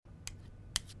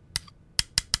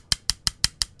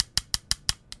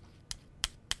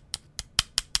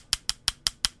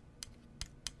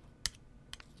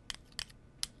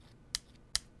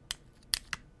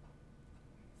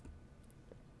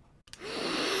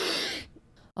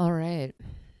All right.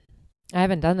 I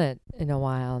haven't done it in a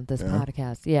while, this Yeah.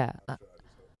 podcast. Yeah.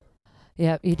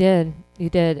 Yeah, you did. You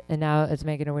did. And now it's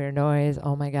making a weird noise.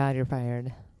 Oh my God, you're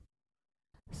fired.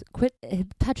 Quit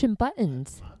touching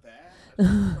buttons.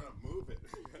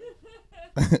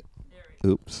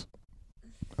 Oops.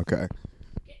 Okay.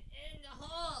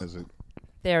 Is it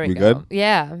There we we go. good?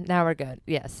 Yeah, now we're good.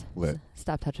 Yes. Lit.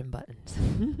 Stop touching buttons.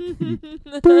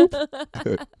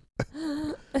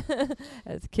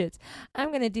 As kids, I'm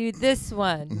going to do this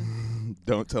one.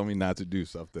 Don't tell me not to do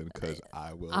something because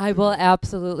I will. I do will it.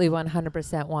 absolutely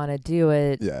 100% want to do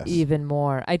it Yes. even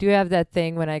more. I do have that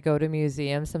thing when I go to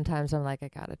museums. Sometimes I'm like, I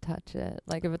got to touch it.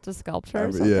 Like if it's a sculpture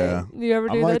or something. Yeah. You ever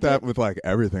do I'm like that too? with like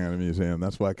everything at a museum.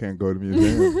 That's why I can't go to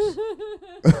museums.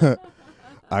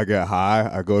 I get high.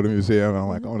 I go to a museum. And I'm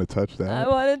like, I want to touch I that.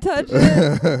 want to touch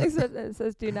it. Except it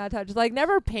says do not touch. Like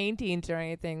never paintings or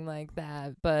anything like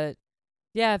that. But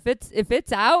yeah, if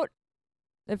it's out,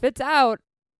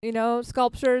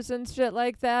 sculptures and shit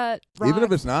like that. Even if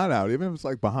rocks. it's not out, even if it's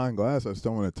like behind glass, I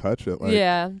still want to touch it. Like,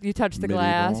 yeah, you touch the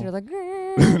glass. medieval.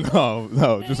 You're like,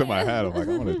 no, just in my head. I'm like,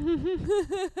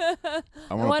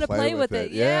 I want to play with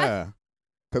it. Yeah.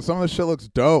 Cause some of the shit looks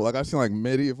dope. Like I've seen like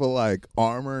medieval like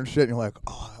armor and shit, and you're like,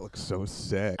 oh, that looks so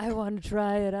sick. I want to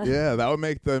try it. Yeah, that would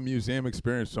make the museum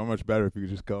experience so much better if you could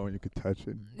just go and you could touch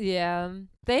it. Yeah.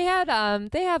 They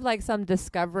have like some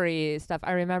discovery stuff.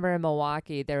 I remember in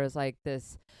Milwaukee there was like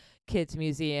this kids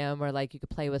museum where like you could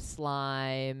play with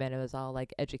slime and it was all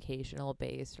like educational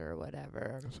based or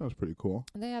whatever. That sounds pretty cool.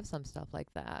 And they have some stuff like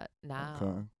that now.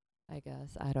 Okay. I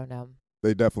guess. I don't know.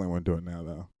 They definitely wouldn't do it now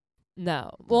though.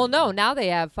 No. Well, no, now they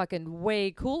have fucking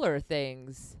way cooler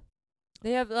things.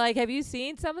 They have like have you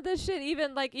seen some of this shit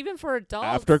even for adults?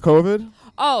 After COVID?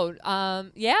 Oh,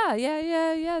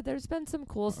 yeah. There's been some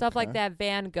cool stuff like Okay. that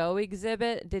Van Gogh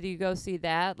exhibit. Did you go see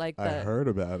that? Like I heard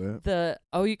about it.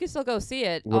 you can still go see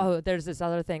it. What- Oh, there's this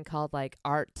other thing called like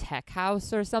Art Tech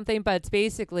House or something, but it's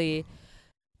basically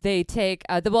they take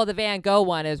the Van Gogh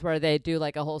one is where they do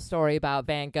like a whole story about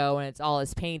Van Gogh and it's all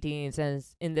his paintings and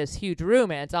it's in this huge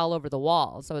room and it's all over the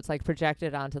wall. So it's like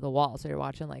projected onto the wall. So you're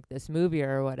watching like this movie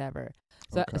or whatever.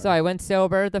 So Okay. so I went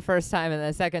sober the first time and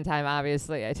the second time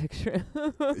obviously I took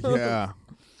shrooms. Yeah.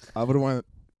 I would have went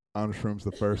on shrooms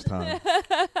the first time.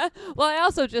 Well, I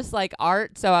also just like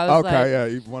art, so I was Okay, like yeah,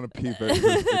 you want to peep it.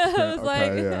 I was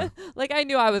Okay, yeah. like I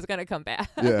knew I was gonna come back.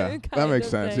 Yeah, that kind makes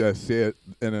of sense. thing. Yeah, see it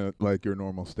in a like your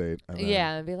normal state. And then-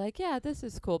 Yeah, and be like, yeah, this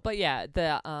is cool. But yeah,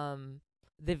 the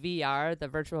VR, the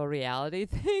virtual reality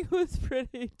thing was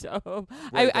pretty dope.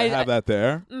 Wait, they have that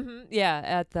there. Yeah,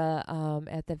 at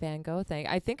the Van Gogh thing.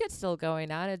 I think it's still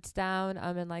going on. It's down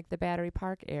in like the Battery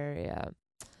Park area.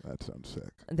 That sounds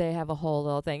sick. They have a whole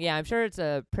little thing. Yeah, I'm sure it's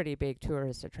a pretty big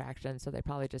tourist attraction, so they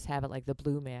probably just have it like the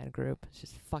Blue Man Group. It's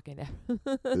just fucking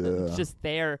it's just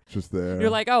there. Just there. You're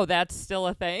like, oh, that's still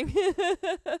a thing.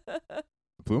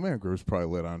 Blue Man Group's probably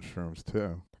lit on shrooms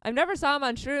too. I've never saw them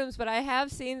on shrooms, but I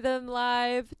have seen them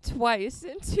live twice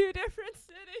in 2 different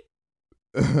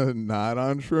cities. Not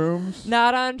on shrooms.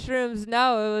 Not on shrooms.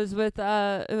 No, it was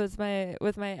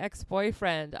with my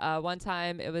ex-boyfriend. One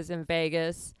time it was in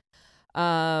Vegas.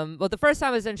 Well, the first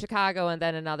time was in Chicago, and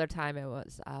then another time it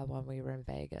was when we were in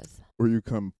Vegas. Were you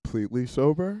completely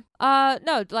sober?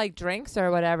 No, like drinks or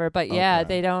whatever. But yeah, Okay.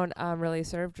 they don't really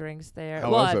serve drinks there.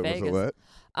 How well, was in it? Vegas. Was it lit?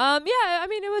 Yeah, I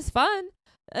mean it was fun.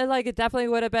 Like it definitely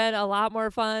would have been a lot more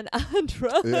fun on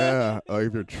drugs. Yeah, like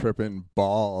if you're tripping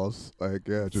balls, like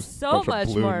yeah, just So bunch much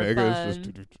of blue more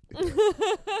niggas.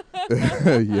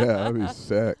 fun. Yeah, that'd be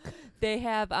sick. They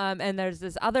have and there's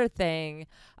this other thing.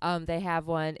 They have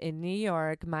one in New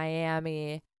York,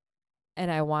 Miami, and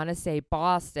I want to say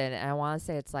Boston, and I want to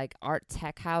say it's like Art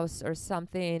Tech House or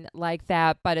something like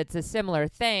that, but it's a similar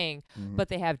thing, Mhm. but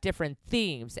they have different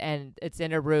themes and it's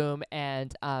in a room,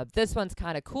 and this one's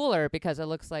kind of cooler because it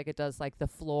looks like it does like the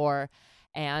floor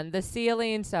and the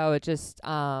ceiling, so it just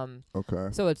Okay.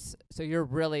 so you're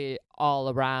really all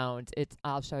around.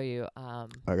 I'll show you I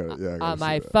got it. Yeah, I gotta on see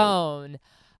my that. phone.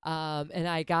 And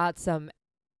I got some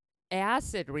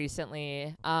acid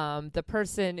recently. The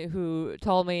person who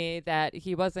told me that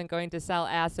he wasn't going to sell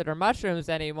acid or mushrooms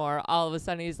anymore, all of a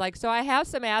sudden he's like, so I have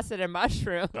some acid and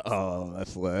mushrooms. Oh,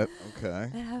 that's lit. Okay.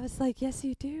 And I was like, yes,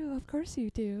 you do. Of course you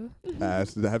do.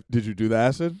 Acid. Did you do the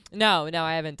acid? No,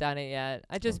 I haven't done it yet.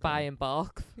 I just buy Okay. in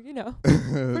bulk,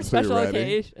 for For special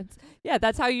occasions. Yeah,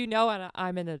 that's how you know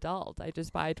I'm an adult. I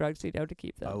just buy drugs, to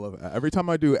keep them. I love it. Every time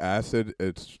I do acid,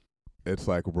 it's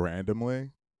like randomly.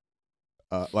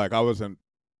 Like I don't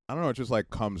know, it just like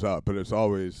comes up, but it's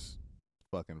always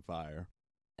fucking fire.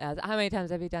 How many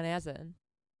times have you done acid?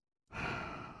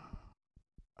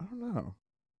 I don't know.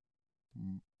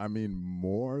 I mean,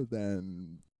 more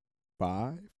than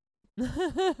 5.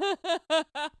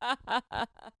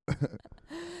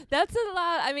 That's a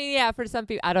lot. I mean, yeah, for some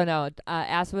people, I don't know.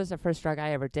 Acid was the first drug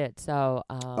I ever did. So,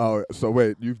 Oh, so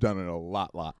wait, you've done it a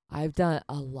lot. I've done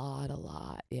a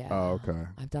lot. Yeah. Oh, okay.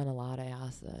 I've done a lot of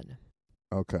acid.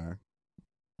 Okay.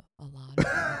 A lot.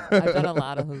 I've done a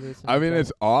lot of hallucinogens. I mean,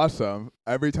 it's awesome.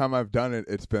 Every time I've done it,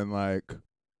 it's been like,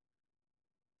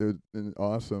 it's been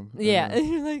awesome. Yeah,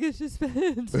 like it's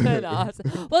been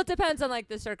awesome. Well, it depends on like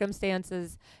the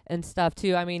circumstances and stuff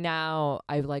too. I mean, now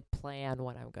I like plan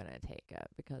when I'm gonna take it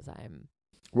because I'm.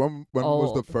 When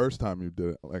old. was the first time you did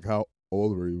it? Like, how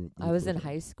old were you? I was in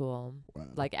high school, Wow.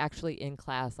 like actually in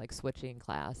class, like switching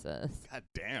classes. God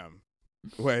damn.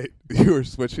 Wait, you were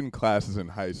switching classes in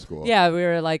high school? Yeah, we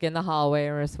were like in the hallway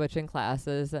and we were switching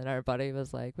classes, and our buddy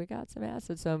was like, "We got some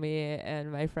acid." So me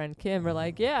and my friend Kim were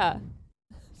like, "Yeah."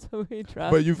 So we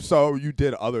tried. But you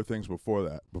did other things before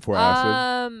that, before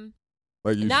acid?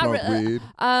 Like you not smoked weed?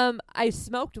 I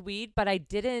smoked weed, but I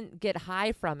didn't get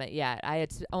high from it yet. I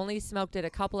had only smoked it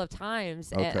a couple of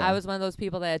times, and I was one of those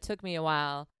people that it took me a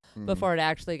while before it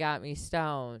actually got me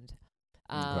stoned.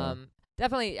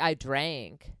 Definitely, I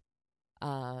drank.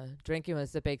 Drinking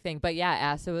was the big thing, but yeah,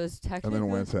 acid was technically. And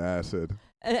then went to acid.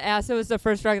 Acid was the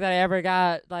first drug that I ever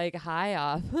got like high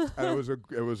off. And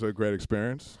it was a great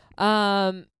experience.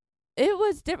 It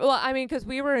was different. Well, I mean, because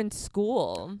we were in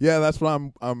school. Yeah, that's what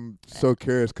I'm so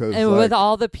curious because. And with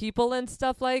all the people and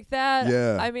stuff like that.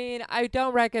 Yeah. I mean, I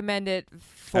don't recommend it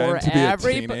for and to be a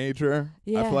everybody. teenager,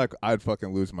 Yeah. I feel like I'd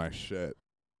fucking lose my shit.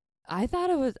 I thought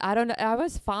it was. I don't know. I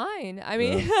was fine. I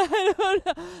mean, Yeah. I don't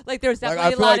know. Like there was definitely I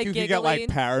feel a lot like of you giggling. could get like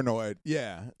paranoid.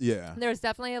 Yeah. There was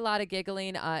definitely a lot of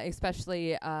giggling,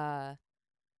 especially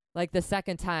like the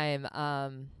second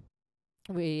time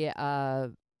we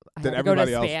I Did had to go to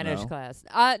everybody else Spanish know? class.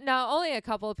 No, only a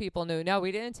couple of people knew. No,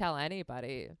 we didn't tell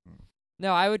anybody.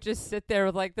 No, I would just sit there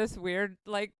with like this weird,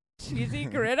 like cheesy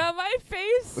grin on my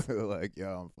face. Like, yo,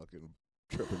 I'm fucking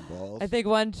tripping balls. I think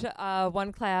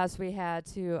one class we had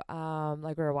to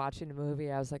like we were watching a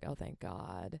movie. I was like, oh, thank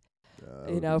God,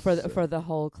 for the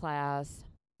whole class.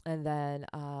 And then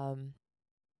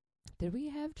did we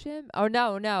have gym? Oh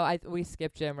no, we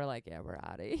skipped gym. We're like, yeah, we're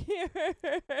out of here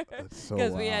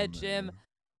because we had gym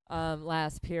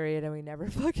last period and we never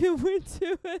fucking went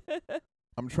to it.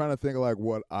 I'm trying to think of like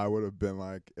what I would have been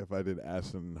like if I did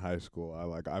acid in high school.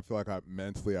 I feel like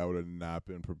mentally I would have not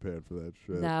been prepared for that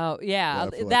shit. No, yeah, I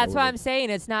feel like that's I what I'm would've- saying.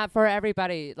 It's not for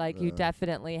everybody. Like you Yeah.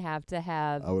 definitely have to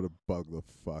have. I would have bugged the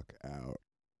fuck out.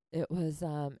 It was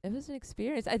an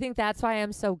experience. I think that's why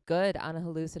I'm so good on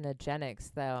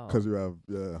hallucinogenics, though. Because you have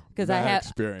Because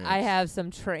experience. I have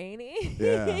some training.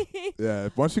 Yeah.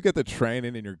 Once you get the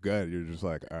training and you're good, you're just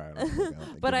like, all right.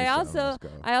 But I also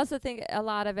think a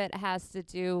lot of it has to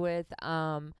do with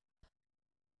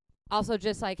also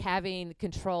just like having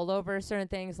control over certain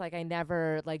things. Like I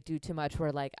never like do too much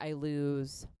where like I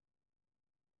lose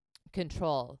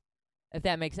control, if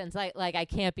that makes sense. Like I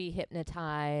can't be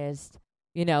hypnotized.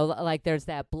 You know, like there's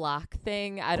that block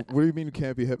thing. What do you mean you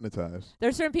can't be hypnotized?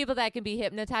 There's certain people that can be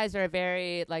hypnotized or are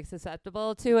very like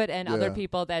susceptible to it, and other Yeah.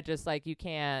 people that just like you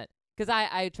can't. Because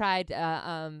I tried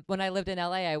when I lived in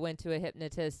LA, I went to a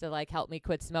hypnotist to like help me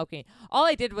quit smoking. All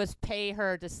I did was pay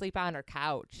her to sleep on her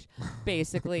couch,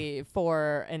 basically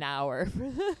for an hour.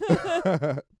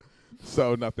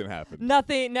 So nothing happened.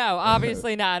 Nothing. No,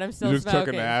 obviously not. I'm still You just smoking.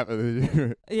 took a nap and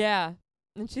then Yeah.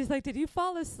 And she's like, "Did you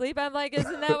fall asleep?" I'm like,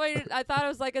 "Isn't that what I thought it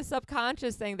was like a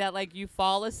subconscious thing that like you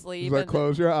fall asleep?" She's like,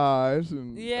 close your eyes.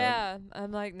 And yeah.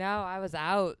 I'm like, "No, I was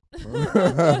out."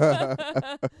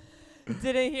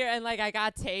 Didn't hear, and like I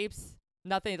got tapes.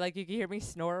 Nothing. Like you can hear me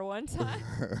snore one time.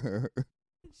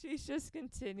 She's just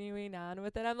continuing on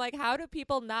with it. I'm like, how do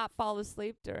people not fall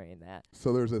asleep during that?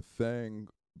 So there's a thing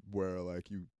where like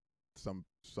some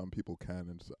people can,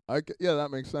 and yeah,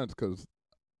 that makes sense because.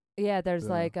 Yeah, there's Yeah.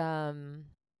 like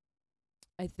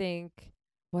I think,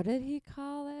 what did he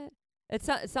call it? It's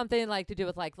something like to do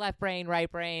with like left brain,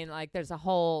 right brain. Like there's a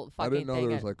whole fucking I didn't know thing.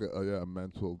 there was like a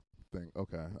mental thing.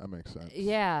 Okay, that makes sense.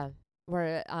 Yeah,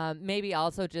 where maybe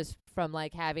also just from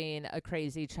like having a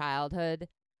crazy childhood,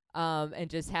 and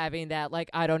just having that like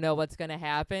I don't know what's gonna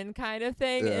happen kind of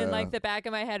thing in Yeah. like the back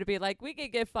of my head to be like we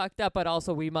could get fucked up, but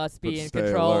also we must be But in stay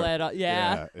control alert. at all.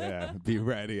 Yeah. Yeah. Be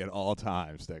ready at all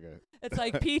times, nigga. It's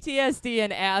like PTSD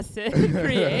and acid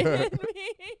created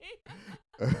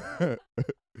me.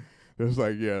 It's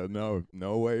like, yeah,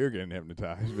 no way you're getting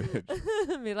hypnotized,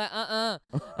 bitch. Be like, I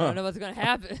don't know what's gonna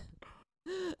happen.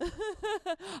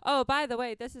 Oh, by the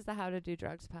way, this is the How to Do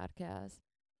Drugs podcast.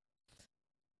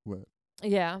 What?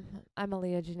 Yeah, I'm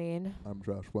Aaliyah Janine. I'm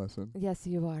Josh Wesson. Yes,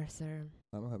 you are, sir.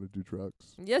 I know how to do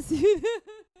drugs. Yes, you do.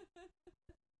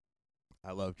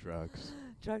 I love drugs.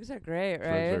 Drugs are great,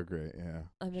 right? Drugs are great, yeah.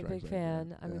 I'm a Drugs big are fan.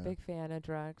 great, I'm a yeah. big fan of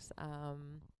drugs.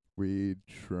 Weed,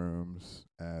 shrooms,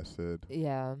 acid,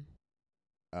 Yeah,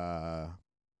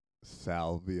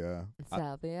 salvia.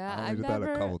 salvia. I only I've did never.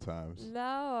 that a couple times. No,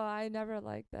 I never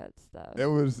liked that stuff. It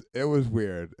was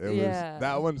weird. Yeah.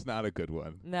 That one's not a good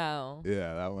one. No.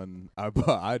 Yeah, that one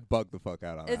I'd bug the fuck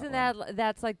out on Isn't that one.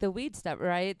 that's like the weed stuff,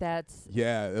 right? That's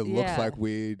Yeah, it looks Yeah. like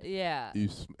weed. yeah.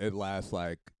 It lasts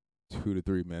like 2 to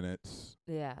 3 minutes,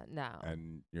 Yeah, no.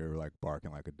 and you're like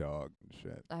barking like a dog and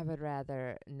shit. I would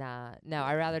rather not. No,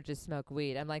 I'd rather just smoke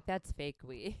weed. I'm like, that's fake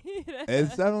weed.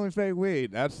 It's definitely fake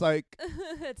weed. That's like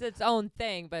It's its own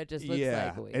thing, but it just looks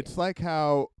yeah, like weed. it's like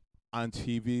how on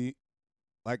TV,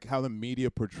 like how the media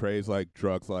portrays like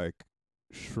drugs like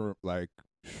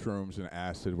shrooms and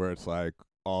acid, where it's like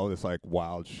all this like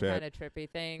wild shit. kind of trippy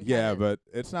thing. Yeah, kinda-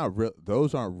 but it's not real.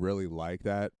 Those aren't really like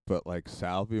that. But like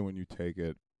salvia, when you take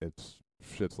it, it's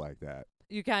shit's like that.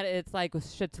 you kind of it's like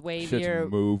shit's wavier. Shit's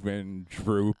moving,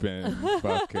 drooping,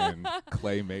 fucking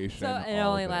claymation. So and it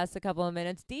all only of lasts a couple of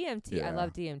minutes. DMT, I Yeah.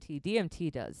 love DMT.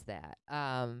 DMT does that.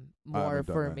 More haven't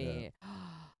done for that me.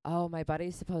 Oh, my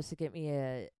buddy's supposed to get me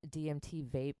a DMT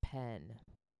vape pen.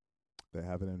 They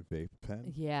have it in vape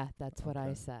pen. Yeah, that's what I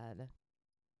Okay. said.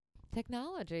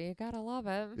 Technology, you gotta love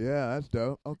it. Yeah, that's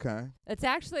dope. Okay. It's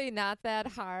actually not that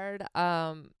hard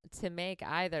to make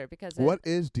either because What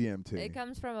is DMT? it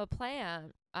comes from a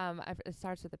plant. It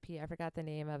starts with a P. I forgot the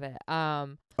name of it.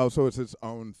 Oh, so it's its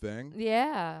own thing?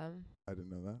 Yeah. I didn't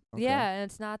know that. Okay. Yeah, and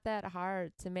it's not that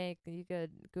hard to make. You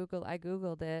could Google. I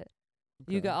Googled it.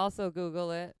 You Okay. could also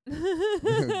Google it.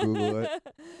 Google it.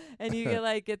 And you can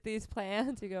like get these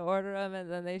plants. You can order 'em,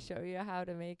 and then they show you how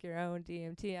to make your own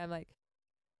DMT. I'm like,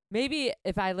 maybe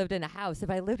if I lived in a house, if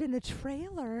I lived in a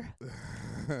trailer,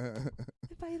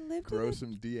 if I lived Grow in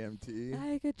some DMT.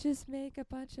 I could just make a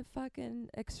bunch of fucking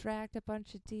extract a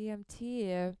bunch of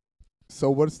DMT.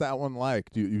 So what's that one like?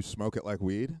 Do you smoke it like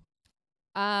weed?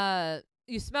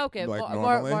 You smoke it Like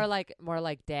more normally? more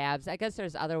like dabs. I guess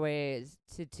there's other ways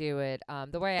to do it.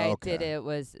 The way I did Okay. it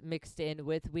was mixed in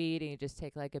with weed, and you just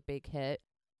take like a big hit.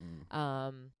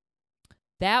 Mm.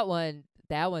 That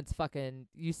one's fucking.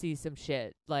 You see some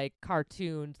shit like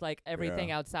cartoons, like everything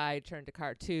Yeah. outside turned to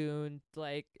cartoon,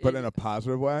 like. But in a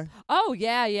positive way? Oh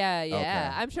yeah. Okay.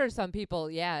 I'm sure some people.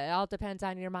 Yeah, it all depends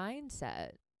on your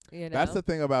mindset. You know. That's the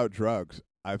thing about drugs.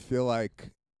 I feel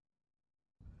like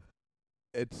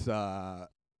it's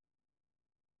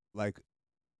like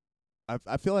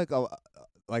I feel like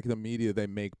like the media, they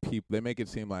make it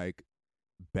seem like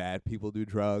bad people do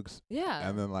drugs Yeah.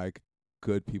 and then like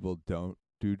good people don't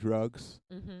do drugs.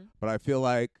 Mhm. But I feel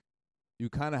like you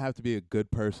kind of have to be a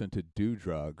good person to do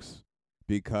drugs,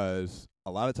 because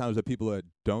a lot of times the people that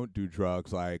don't do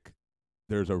drugs, like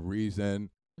there's a reason,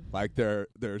 like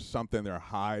there's something they're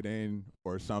hiding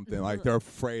or something, like they're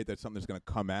afraid that something's gonna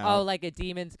come out. Oh, like a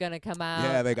demon's gonna come out.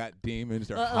 Yeah, they got demons.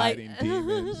 They're hiding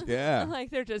demons. Yeah. Like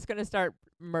they're just gonna start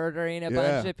murdering a Yeah,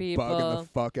 bunch of people, bugging the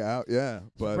fuck out. Yeah,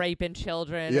 but raping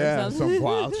children. yeah, or something. some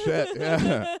wild shit.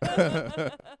 Yeah.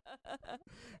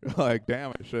 Like,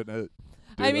 damn, I shouldn't have.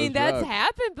 I mean, that's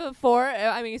happened before.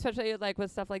 I mean, especially like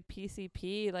with stuff like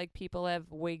PCP, like people have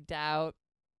wigged out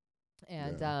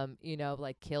and Yeah. you know,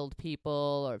 like killed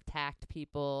people or attacked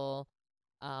people.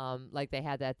 Like they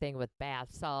had that thing with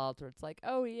bath salts where it's like,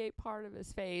 oh, he ate part of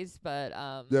his face, but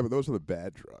Yeah, but those are the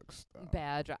bad drugs.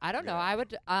 though. I don't know. Yeah. I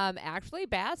would actually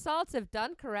bath salts, if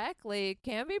done correctly,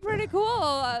 can be pretty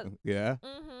cool. Yeah.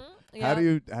 Mm-hmm. How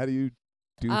do you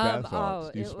do bath salts?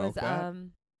 Oh, Do you it smoke was that?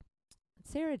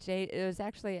 Sarah J. It was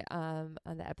actually on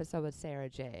the episode with Sarah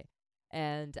J.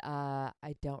 And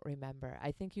I don't remember.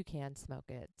 I think you can smoke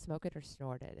it or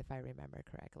snort it, if I remember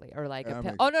correctly, or like a That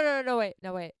pill. makes- Oh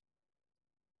no wait.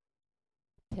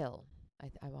 Pill.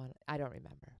 I don't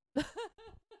remember.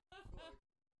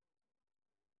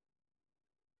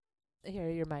 Here,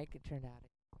 your mic turned out.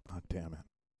 Oh, damn it.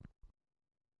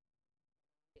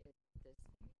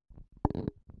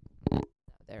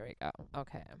 There we go.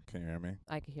 Okay, Can you hear me?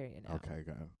 I can hear you now. Okay,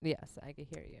 good. Yes, I can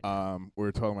hear you now. We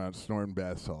were talking about snorting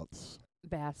bath salts.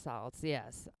 Bath salts,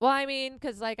 yes. Well, I mean,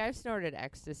 'cause like I've snorted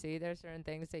ecstasy. There's certain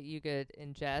things that you could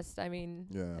ingest. I mean,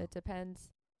 Yeah. it depends.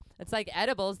 It's like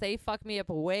edibles. They fuck me up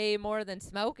way more than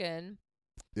smoking.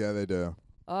 Yeah, they do.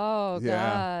 Oh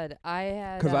Yeah. God, I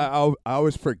had. 'Cause I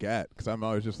always forget, 'cause I'm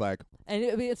always just like, and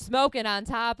it's smoking on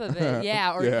top of it,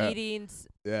 yeah, or Yeah. eating.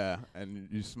 yeah, and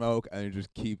you smoke and you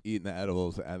just keep eating the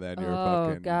edibles, and then you're Oh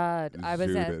fucking God, I was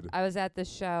zooted. at the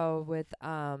show with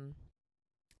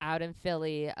out in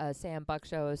Philly. Sam Buck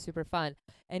show was super fun,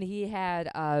 and he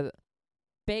had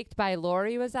Baked by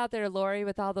Lori was out there. Lori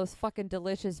with all those fucking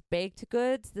delicious baked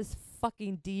goods. This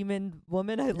fucking demon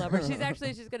woman, I love her. She's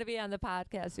gonna be on the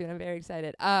podcast soon. I'm very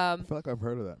excited. I feel like I've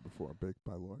heard of that before. Baked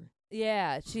by Lori.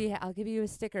 Yeah, I'll give you a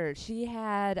sticker. She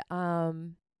had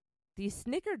these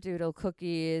snickerdoodle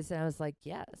cookies, and I was like,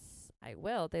 yes, I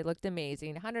will. They looked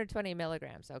amazing. 120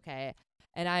 milligrams, okay.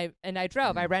 And I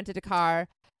drove. I rented a car,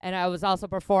 and I was also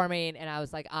performing, and I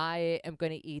was like, I am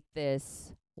gonna eat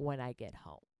this when I get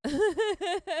home.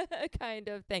 Kind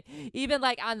of thing. Even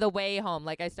like on the way home,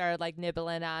 like I started like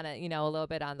nibbling on it, a little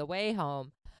bit on the way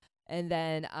home. And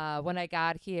then when I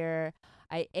got here,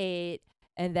 I ate.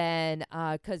 And then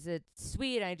 'cause it's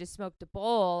sweet, I just smoked a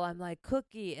bowl. I'm like,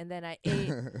 cookie. And then I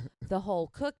ate the whole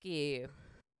cookie.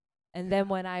 And then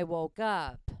when I woke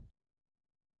up,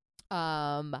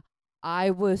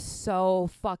 I was so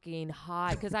fucking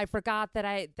high 'cause I forgot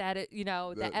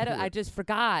I just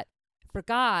forgot.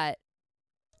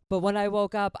 But when I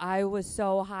woke up, I was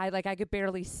so high, like I could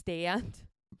barely stand.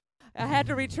 I had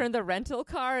to return the rental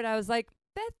car, and I was like,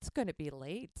 that's going to be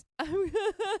late.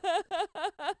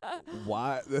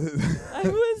 Why? I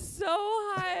was so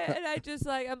high, and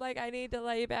I'm like, I need to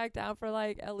lay back down for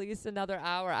like at least another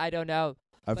hour. I don't know.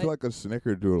 I feel like a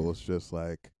snickerdoodle is just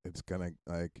like, it's going to,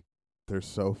 like, they're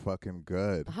so fucking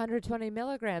good. 120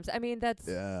 milligrams. I mean, that's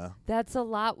a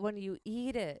lot when you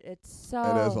eat it. It is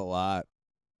a lot.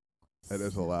 It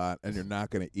is a lot, and you're not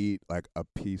going to eat, like, a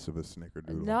piece of a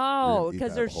snickerdoodle. No,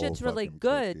 because their shit's really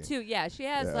good, too. Yeah, she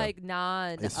has, like,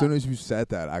 As soon as you said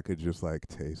that, I could just, like,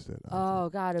 taste it. Oh,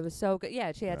 God, it was so good.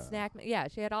 Yeah, she had snack. Yeah,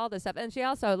 she had all this stuff. And she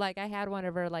also, like, I had one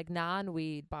of her, like,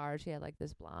 non-weed bars. She had, like,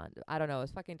 this blonde. I don't know. It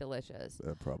was fucking delicious.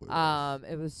 It probably was.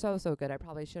 It was so, so good. I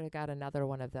probably should have got another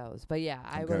one of those. But, yeah,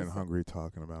 I'm getting hungry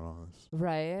talking about all this.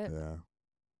 Right? Yeah.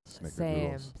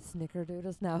 Same.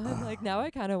 Snickerdoodles now. I'm like, now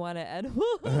I kind of want an edible.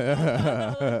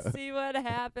 Let's see what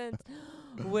happens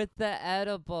with the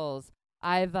edibles.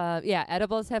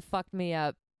 Edibles have fucked me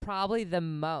up probably the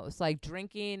most. Like,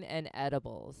 drinking and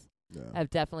edibles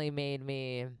have definitely made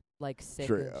me, like, sick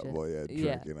and shit. Well,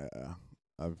 drinking.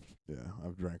 I've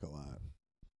drank a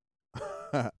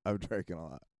lot. I've drinking a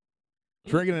lot.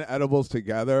 Drinking and edibles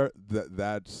together,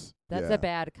 that's a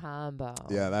bad combo.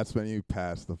 Yeah, that's when you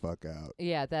pass the fuck out.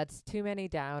 Yeah, that's too many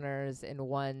downers in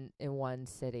one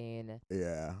sitting.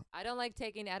 Yeah. I don't like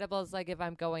taking edibles like if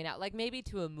I'm going out, like maybe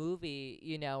to a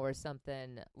movie, or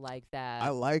something like that. I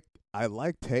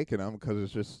like taking them 'cause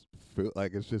it's just food.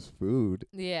 Like, it's just food.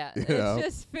 Yeah, it's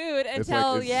just food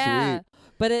until it's sweet.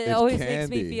 But it it's always candy. makes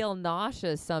me feel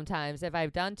nauseous sometimes if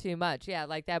I've done too much. Yeah,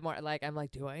 like that more. Like I'm like,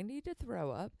 do I need to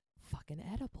throw up? Fucking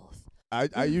edibles.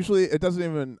 I usually I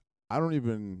don't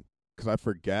even, because I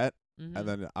forget, Mm-hmm. and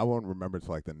then I won't remember till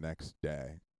like the next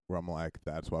day, where I'm like,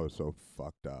 that's why I was so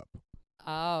fucked up.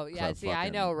 Oh yeah, see, I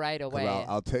know right away.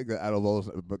 I'll take the edibles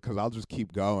because I'll just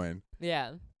keep going.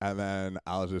 Yeah. And then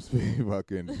I'll just be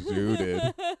fucking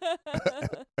zooted.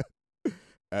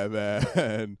 And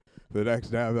then the next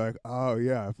day I'm like, oh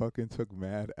yeah, I fucking took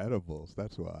mad edibles.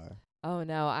 That's why. Oh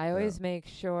no, I always make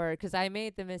sure, 'cause I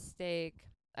made the mistake.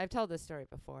 I've told this story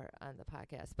before on the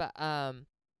podcast, but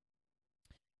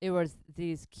it was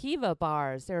these Kiva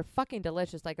bars. They're fucking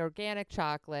delicious, like organic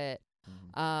chocolate.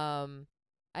 Mm-hmm.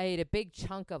 I ate a big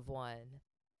chunk of one,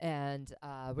 and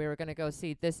we were gonna go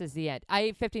see This Is the End. I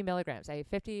ate 50 milligrams. I ate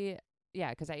 50,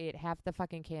 'cause I ate half the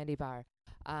fucking candy bar.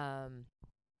 Or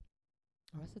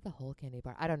was it the whole candy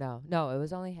bar? I don't know. No, it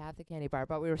was only half the candy bar,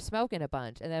 but we were smoking a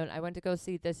bunch, and then I went to go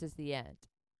see This Is the End.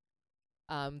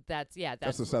 That's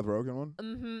the Seth Rogen one?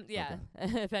 Mm-hmm. Yeah.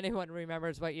 Okay. If anyone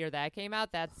remembers what year that came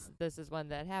out, this is when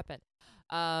that happened.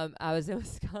 I was in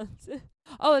Wisconsin.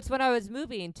 Oh, it's when I was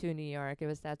moving to New York. It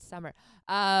was that summer.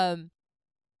 And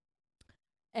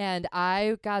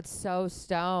I got so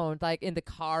stoned, like in the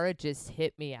car, it just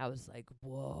hit me. I was like,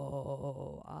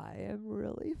 whoa, I am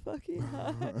really fucking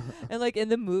high. And like in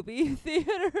the movie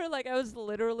theater, like I was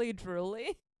literally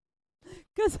drooling.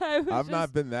 'Cause I've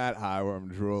not been that high where I'm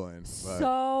drooling.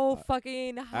 So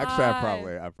fucking high.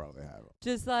 Actually, I probably have.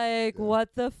 Just like,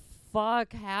 what the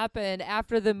fuck happened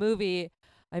after the movie?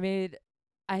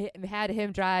 I had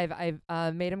him drive.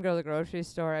 I made him go to the grocery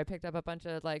store. I picked up a bunch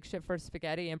of like shit for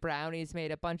spaghetti and brownies,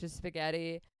 made a bunch of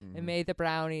spaghetti and made the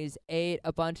brownies, ate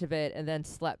a bunch of it, and then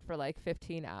slept for like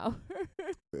 15 hours.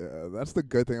 Yeah, that's the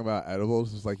good thing about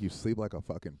edibles is like you sleep like a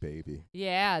fucking baby.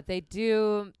 Yeah, they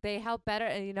do. They help better,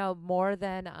 more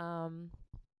than I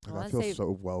feel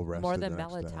so well rested. More than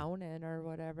melatonin or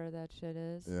whatever that shit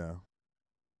is. Yeah.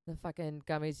 The fucking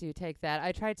gummies you take that.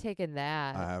 I tried taking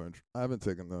that. I haven't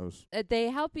taken those. They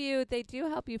help you. They do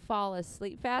help you fall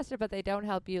asleep faster, but they don't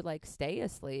help you like stay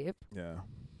asleep. Yeah.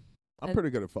 I'm And- pretty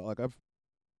good at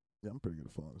I'm pretty good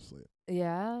at falling asleep.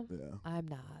 Yeah, Yeah. I'm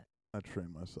not. I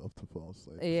train myself to fall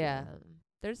asleep. so- Yeah.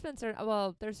 There's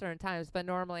certain times, but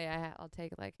normally I'll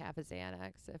take like half a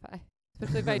Xanax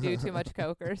especially if I do too much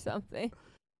coke or something.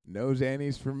 No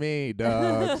Xannies for me,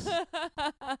 dogs.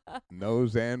 No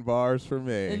Xan bars for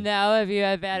me. No, have you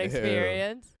had bad No.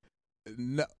 experience?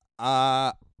 No,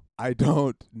 I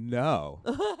don't know.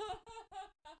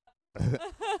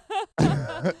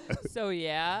 So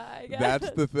yeah, I guess.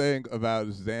 That's the thing about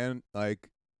Xan. Like,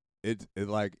 it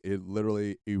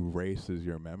literally erases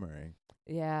your memory.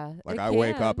 yeah. Like, it I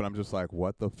wake up can. and I'm just like,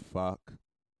 what the fuck?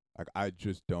 Like, I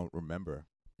just don't remember.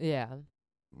 Yeah.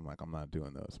 I'm like, I'm not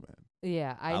doing those, man.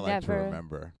 Yeah, I like never. to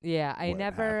remember. Yeah, I what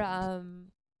never. happened.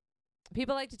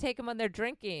 People like to take them when they're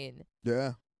drinking.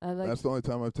 Yeah, I'm like, that's the only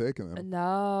time I've taken them.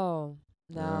 no,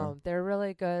 Yeah. they're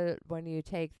really good when you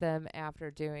take them after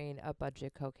doing a bunch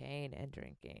of cocaine and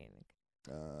drinking,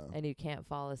 and you can't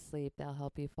fall asleep. They'll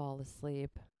help you fall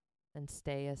asleep and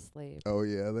stay asleep. Oh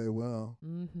yeah, they will.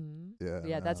 Mhm. Yeah.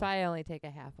 Yeah, that's no. why I only take a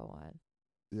half of one.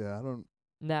 Yeah, I don't.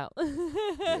 No.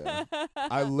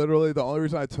 I literally, the only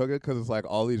reason I took it 'cause it's like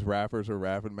all these rappers are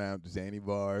rapping about Xanny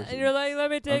bars. And you're like, let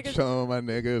me I'm take it. showing my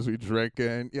niggas, we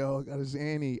drinking. Yo, got a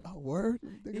Xanny. Oh, word?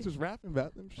 Niggas just rapping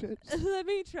about them shits. Let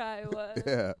me try one.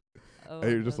 Yeah. Oh, And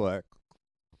you're just no. like,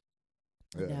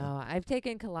 yeah. No, I've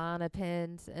taken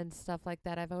Klonopins and stuff like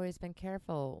that. I've always been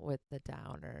careful with the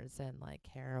downers and like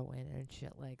heroin and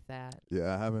shit like that.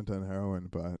 Yeah, I haven't done heroin,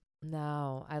 but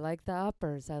No, I like the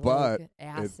uppers. I But like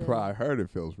acid. I heard it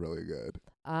feels really good.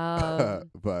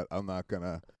 But I'm not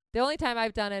gonna. The only time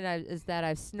I've done it is that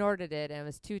I've snorted it, and it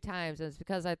was 2 times. And it's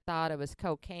because I thought it was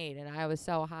cocaine, and I was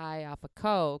so high off of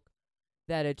coke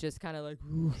that it just kind of like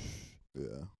whoosh,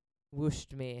 Yeah.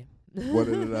 whooshed me. What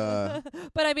did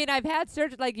it, But I mean, I've had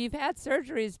surgery. Like you've had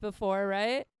surgeries before,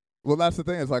 right? Well, that's the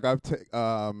thing. Is like I've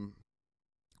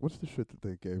what's the shit that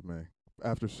they gave me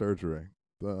after surgery?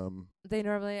 They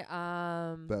normally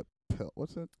That pill.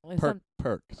 What's it? some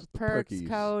Perks. perks, Perkies.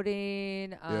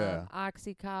 codeine, Yeah.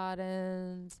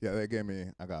 oxycontins. Yeah, they gave me.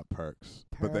 I got perks,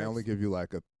 but they only Perks. give you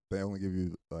like a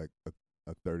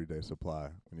 30-day supply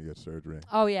when you get surgery.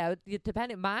 Oh yeah,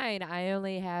 depending. Mine, I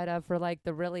only had for like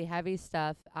the really heavy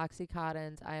stuff,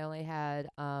 oxycontins. I only had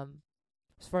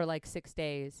for like 6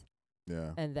 days,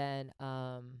 Yeah. and then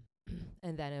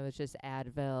and then it was just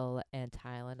Advil and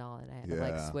Tylenol, and I had to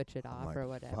like Yeah. switch it I'm off like, or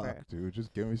whatever. Fuck, dude,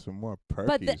 just give me some more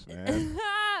But perkies, man.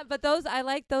 but those I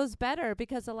like those better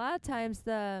because a lot of times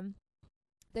the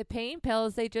pain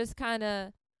pills they just kind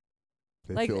of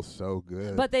They like- feel so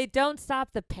good. but they don't stop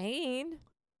the pain.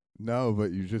 no,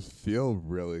 but you just feel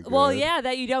really good. Well, yeah,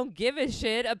 that you don't give a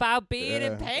shit about being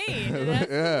in Yeah. pain. That's-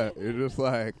 Yeah, you're just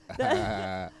like.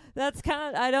 That's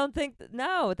kind of, I don't think,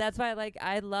 no, that's why, like,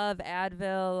 I love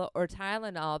Advil or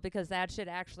Tylenol because that shit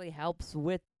actually helps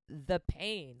with the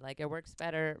pain. Like, it works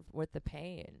better with the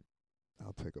pain.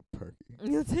 I'll take a perky.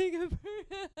 You'll take a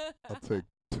I'll take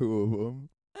 2 of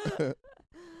them.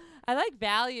 I like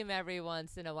Valium every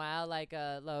once in a while, like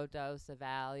a low dose of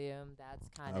Valium. That's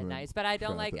kind of haven't nice. But I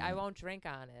don't tried like, I that. won't drink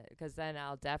on it 'cause then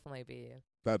I'll definitely be.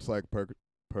 That's like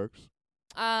perks.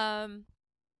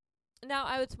 No,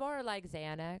 it's more like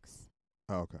Xanax.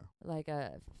 Oh, okay. Like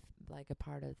a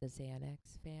part of the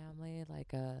Xanax family,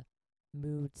 like a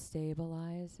mood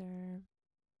stabilizer.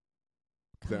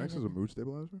 Xanax is a Kinda. mood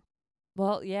stabilizer.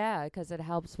 Well, yeah, 'cause it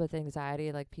helps with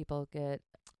anxiety. Like people get,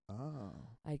 Oh.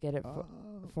 I get it for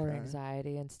okay.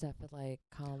 anxiety and stuff. It like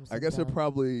calms. I them guess it down.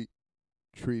 probably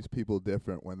treats people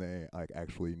different when they like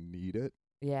actually need it,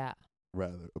 Yeah,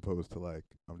 rather opposed to like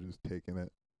I'm just taking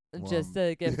it. just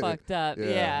to get fucked up.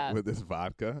 Yeah, With this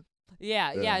vodka.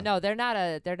 yeah. Yeah. No, they're not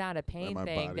a pain my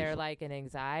thing. body's They're like- like an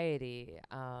anxiety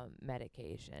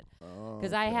medication. Oh,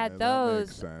 'Cause I had that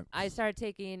makes those. sense.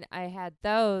 I had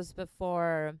those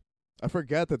before. I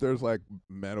forget that there's like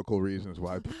medical reasons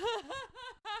why.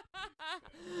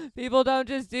 People don't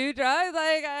just do drugs.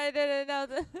 Like I didn't know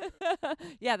that.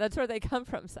 Yeah, that's where they come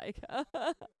from, psycho.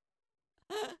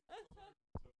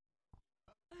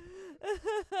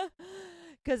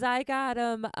 'Cause I got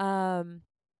 'em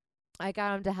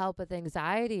to help with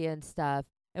anxiety and stuff.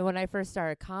 And when I first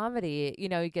started comedy, you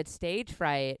get stage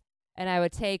fright, and I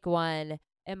would take one,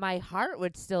 and my heart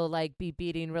would still like be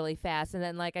beating really fast, and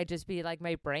then like I'd just be like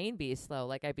my brain be slow,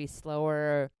 like I'd be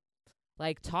slower,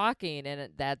 like talking,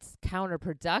 and that's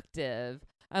counterproductive.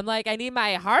 I'm like, I need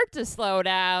my heart to slow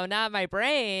down, not my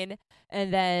brain.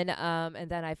 And then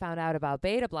I found out about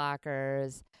beta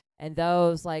blockers, and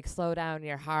those like slow down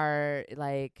your heart,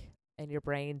 like, and your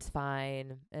brain's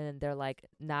fine, and they're like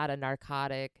not a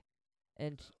narcotic.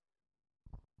 And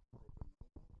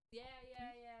yeah,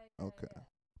 Okay.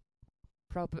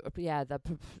 yeah,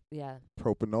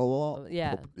 Propanolol.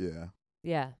 yeah. Yeah.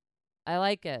 Yeah. I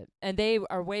like it. And they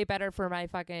are way better for my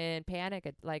fucking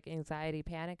anxiety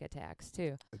panic attacks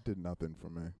too. It did nothing for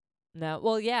me. No.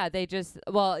 Well, yeah,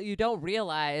 you don't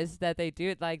realize that they do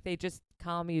it. Like, they just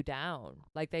calm you down.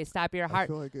 Like, they stop your I heart.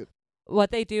 feel like it.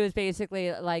 What they do is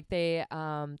basically like they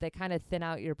kind of thin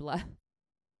out your blood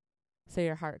so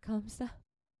your heart calms down.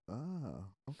 Ah,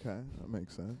 okay, that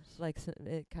makes sense. Like, so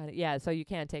it kind of, yeah, so you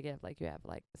can't take it if like you have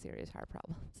like serious heart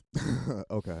problems.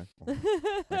 Okay. Well,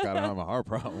 I don't have a heart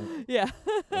problem. Yeah.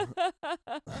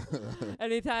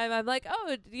 Anytime I'm like,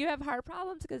 oh, do you have heart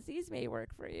problems? 'Cause these may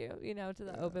work for you, to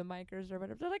the open micers or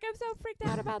whatever. They're like, I'm so freaked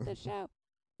out about this show.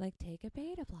 Like, take a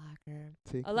beta blocker.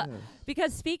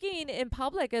 Because speaking in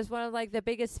public is one of like the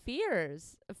biggest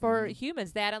fears for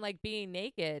humans. That and like being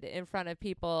naked in front of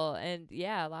people. And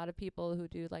yeah, a lot of people who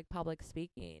do like public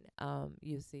speaking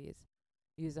use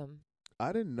them.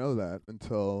 I didn't know that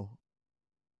until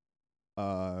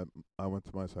I went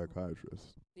to my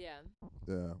psychiatrist. Yeah.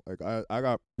 Yeah, like I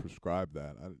got prescribed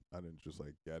that. I didn't just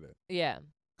like get it. Yeah.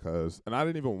 And I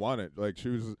didn't even want it. Like she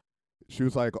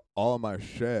was like all of my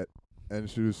shit. And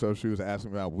she was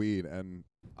asking me about weed, and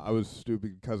I was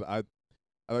stupid because I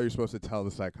thought you're supposed to tell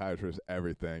the psychiatrist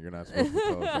everything. You're not supposed to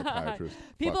tell the psychiatrist.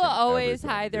 People always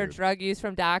hide their drug use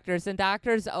from doctors, and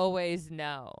doctors always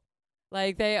know.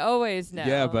 Like, they always know.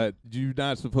 Yeah, but you're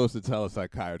not supposed to tell a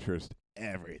psychiatrist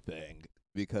everything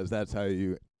because that's how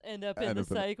you end up in the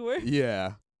psych ward.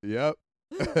 Yeah. Yep.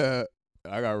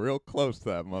 I got real close to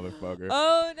that motherfucker.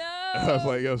 Oh no! I was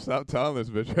like, yo, stop telling this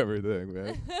bitch everything,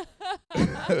 man.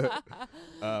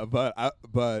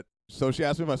 But so she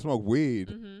asked me if I smoke weed,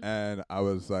 and I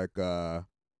was like, yeah,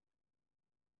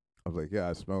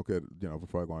 I smoke it,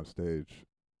 before I go on stage.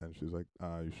 And she's like,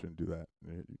 you shouldn't do that.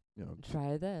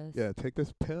 Try this. Yeah, take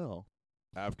this pill.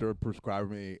 After prescribing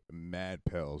me mad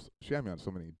pills, she had me on so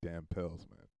many damn pills,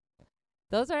 man.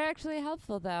 Those are actually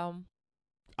helpful, though.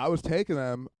 I was taking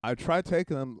them. I tried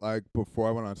taking them like before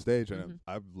I went on stage, and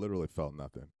I've literally felt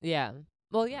nothing. Yeah.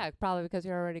 Well, yeah, probably because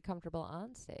you're already comfortable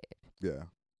on stage. Yeah.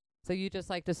 So you just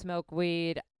like to smoke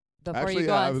weed before you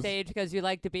go on stage because you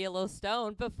like to be a little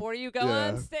stoned before you go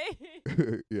on stage.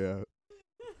 Yeah.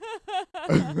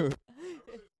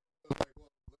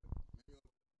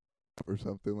 Or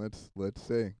something. Let's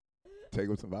see. Take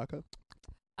with some vodka.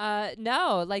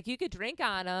 No, like you could drink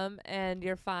on them and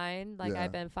you're fine. Like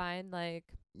I've been fine. Like.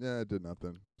 Yeah, it did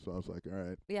nothing. So I was like, all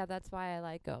right. Yeah, that's why I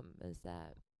like 'em. Is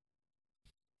that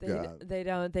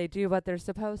they do what they're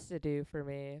supposed to do for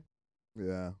me.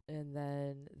 Yeah. And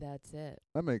then that's it.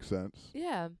 That makes sense.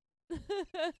 Yeah.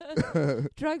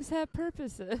 Drugs have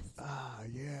purposes. Ah,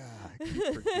 yeah. I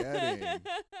keep forgetting.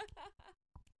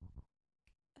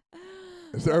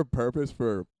 Is there a purpose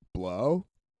for blow?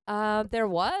 There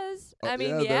was. I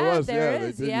mean, there was. There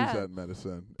is. They did use that in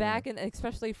medicine. Back in,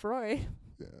 especially Freud.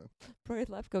 Yeah. Freud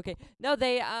left cocaine. No,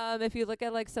 they if you look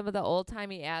at like some of the old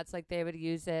timey ads, like they would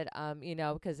use it,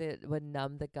 because it would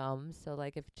numb the gums. So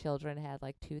like if children had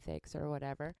like toothaches or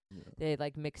whatever, they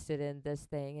like mixed it in this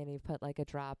thing and you put like a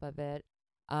drop of it.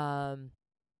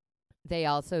 They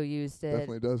also used it.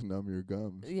 Definitely does numb your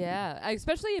gums. Yeah,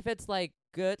 especially if it's like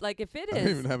good. Like if it is. I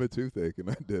didn't even have a toothache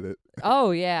and I did it. Oh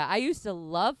yeah, I used to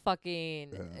love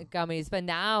fucking gummies, but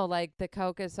now like the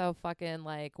coke is so fucking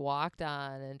like walked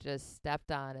on and just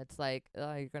stepped on. It's like,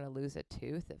 oh, you're gonna lose a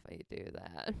tooth if I do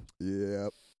that.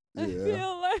 Yep. I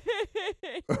feel like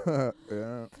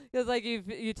yeah. Because like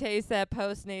you taste that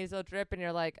post nasal drip and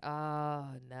you're like, oh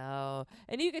no,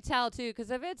 and you could tell too,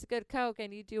 because if it's good coke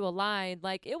and you do a line,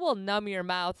 like it will numb your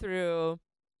mouth through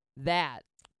that.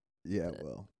 Yeah,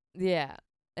 well. Yeah,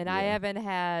 and I haven't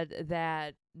had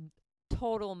that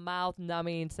total mouth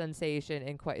numbing sensation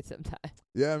in quite some time.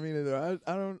 Yeah, I mean,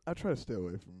 I try to stay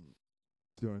away from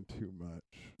doing too much.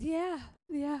 Yeah,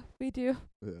 we do.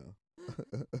 Yeah.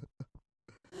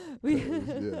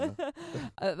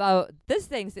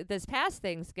 This past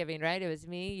Thanksgiving, right? It was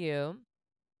me, you,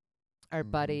 our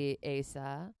buddy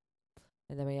Asa,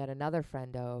 and then we had another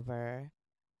friend over.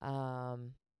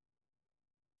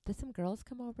 Did some girls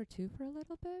come over too for a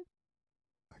little bit?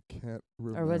 I can't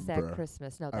remember. Or was that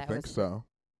Christmas? No, that I think so.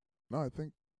 No, I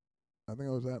think it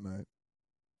was that night.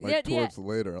 Like towards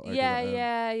later. Like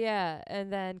yeah.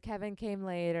 And then Kevin came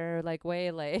later, like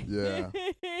way late. Yeah.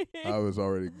 I was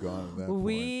already gone at that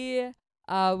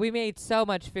point. We made so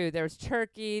much food. There was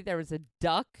turkey, there was a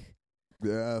duck,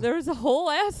 Yeah. There was a whole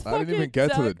ass I fucking didn't even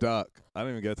get to the duck. duck. I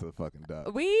didn't even get to the fucking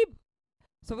duck.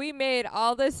 We made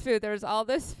all this food. There was all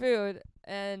this food,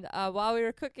 and while we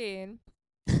were cooking,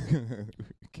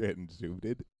 Getting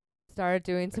zooted. started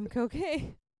doing some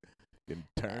cocaine Getting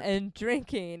turned. and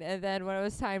drinking. And then when it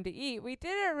was time to eat, we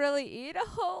didn't really eat a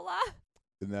whole lot.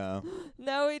 No.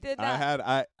 No, we did not.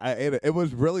 I ate it. It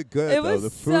was really good, It though. was The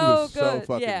food so was so good.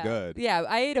 fucking Yeah. good. Yeah,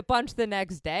 I ate a bunch the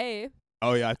next day.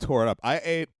 Oh, yeah, I tore it up. I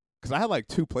ate, because I had like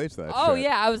 2 plates of that Oh, shit.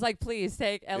 yeah. I was like, please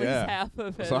take at Yeah. least half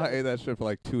of it. So I ate that shit for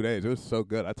like 2 days. It was so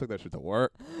good. I took that shit to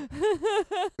work.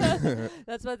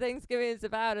 That's what Thanksgiving is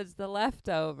about, is the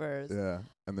leftovers. Yeah,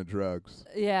 and the drugs.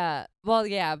 Yeah. Well,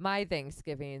 yeah, my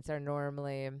Thanksgivings are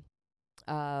normally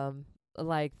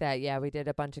like that. Yeah, we did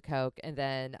a bunch of coke, and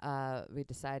then we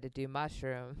decided to do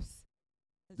mushrooms.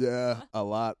 Yeah, a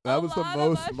lot. A That was the lot of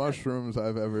most mushrooms. mushrooms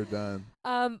I've ever done.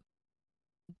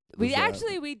 We Was that-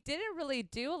 actually we didn't really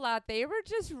do a lot. They were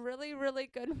just really, really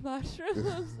good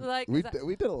mushrooms. Like, We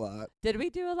did a lot. did we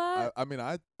do a lot? I mean,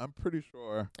 I'm pretty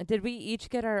sure. Did we each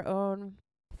get our own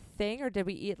thing, or did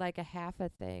we eat like a half a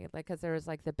thing? Like, 'cause there was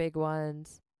like the big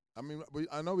ones. I mean,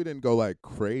 I know we didn't go like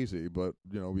crazy, but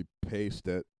we paced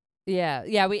it.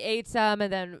 Yeah, we ate some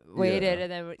and then waited, Yeah.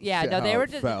 and then See no, they how were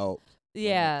it just felt.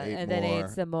 yeah, ate and then ate more,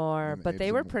 some more, and but ate they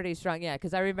some were more. pretty strong. Yeah,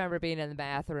 'cause I remember being in the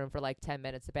bathroom for like 10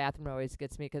 minutes. The bathroom always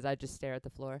gets me 'cause I just stare at the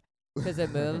floor 'cause it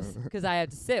moves. 'Cause I have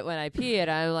to sit when I pee, and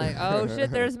I'm like, oh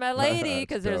shit, there's my lady,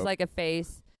 'cause That's there's dope. like a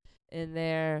face in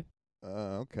there.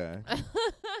 Okay.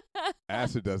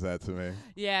 Acid does that to me.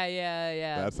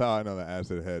 Yeah. That's how I know that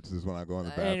acid hits, is when I go in the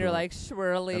bathroom. And you're like and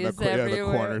swirlies the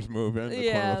everywhere. corner's moving. The corner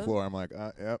of Yeah. the floor. I'm like,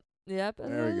 yep, Yep.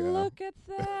 And There we then go. look at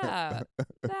that.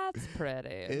 That's pretty.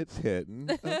 it's hitting.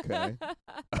 Okay.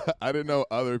 I didn't know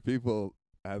other people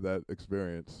had that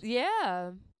experience.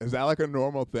 Yeah. Is that like a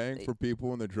normal thing for people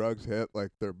when the drugs hit, like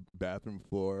their bathroom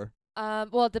floor?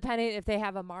 Well, depending if they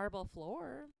have a marble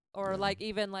floor or Yeah. like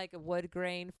even like a wood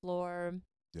grain floor,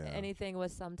 Yeah. anything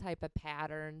with some type of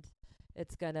pattern,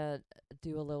 it's gonna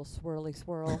do a little swirly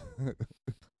swirl,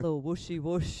 little whooshy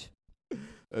whoosh.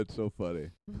 That's so funny.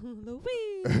 Louise.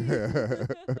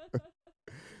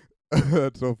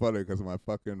 That's so funny because my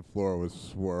fucking floor was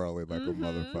swirling like a Mhm.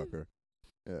 motherfucker.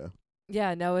 Yeah.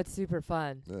 Yeah, no, it's super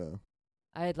fun. Yeah.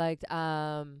 I'd like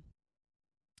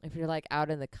if you're like out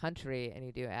in the country and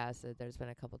you do acid, there's been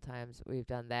a couple times we've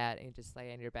done that, and you just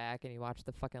lay on your back and you watch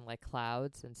the fucking like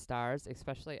clouds and stars,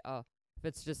 especially if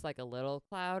it's just like a little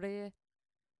cloudy,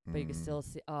 but you can Mm. still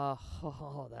see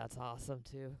that's awesome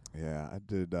too. Yeah, I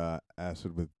did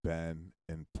acid with Ben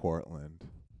in Portland,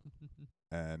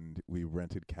 and we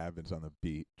rented cabins on the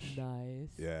beach.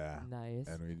 Nice. Yeah. Nice.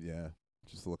 And we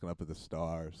just looking up at the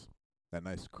stars. That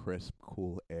nice crisp,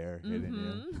 cool air hitting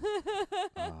you.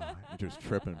 You're just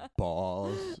tripping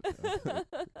balls.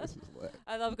 This is lit.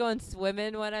 I love going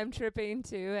swimming when I'm tripping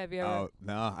too. Have you ever? Oh,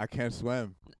 no, I can't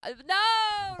swim. No,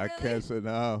 I really? can't swim.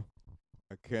 No,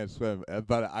 I can't swim.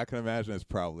 But I can imagine it's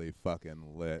probably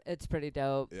fucking lit. It's pretty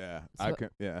dope. Yeah, I can.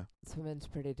 Yeah, Swimming's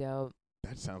pretty dope.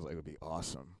 that sounds like it would be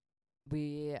awesome.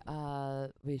 We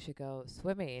should go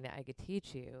swimming. I could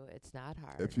teach you. It's not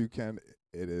hard. If you can,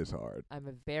 it is hard. I'm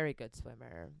a very good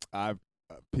swimmer. I've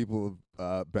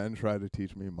Ben tried to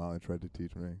teach me. Molly tried to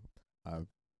teach me.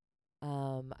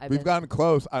 We've gotten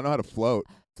close. I know how to float.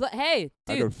 Hey,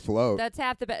 I dude, could float. that's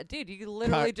half the dude. You can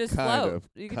literally just kind float. of,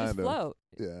 You can kind just of. float.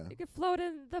 Yeah, You can float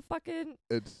in the fucking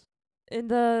it's in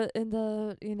the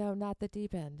not the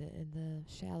deep end, in the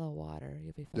shallow water.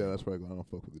 You'll be fine. yeah. That's why I don't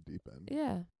fuck with the deep end.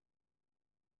 Yeah.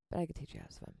 But I could teach you how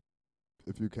to swim.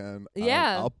 If you can,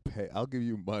 Yeah. I'll pay. I'll give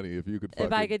you money if you could. If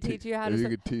I fucking could teach you how to if you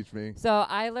swim. could teach me. So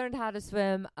I learned how to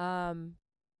swim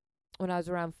when I was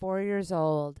around 4 years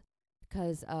old,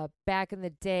 'cause back in the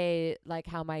day, like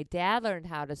how my dad learned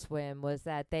how to swim was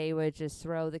that they would just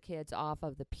throw the kids off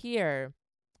of the pier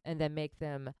and then make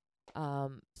them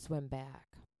swim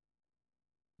back.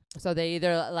 So they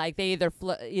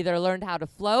either learned how to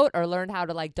float or learned how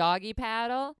to like doggy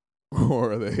paddle.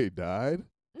 Or they died.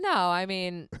 No, I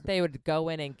mean they would go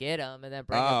in and get 'em and then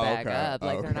bring 'em Oh, back okay. up.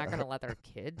 Like they're not Okay. gonna let their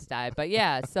kids die. But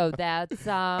yeah, so that's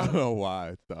I don't know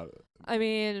why I thought it. I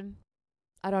mean,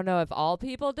 I don't know if all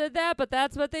people did that, but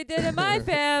that's what they did in my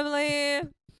family.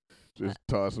 Just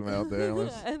toss them out there. And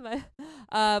let's,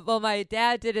 And well, my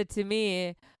dad did it to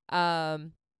me.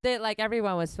 They like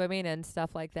everyone was swimming and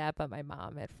stuff like that, but my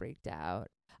mom had freaked out.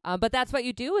 But that's what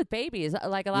you do with babies.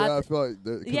 Like a lot. yeah, I feel like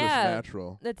cause Yeah. it's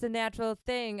natural. It's a natural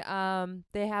thing.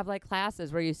 They have like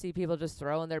classes where you see people just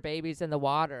throwing their babies in the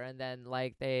water and then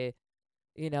like they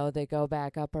go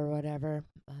back up or whatever.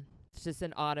 It's just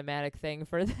an automatic thing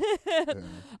for them.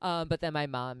 Yeah. But then my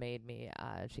mom made me.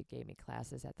 She gave me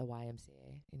classes at the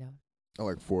YMCA. You know. Oh,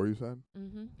 like 4, you said?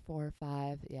 4 or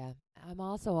 5. Yeah. I'm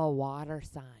also a water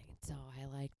sign, so I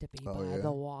like to be by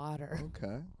the water.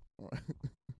 Okay.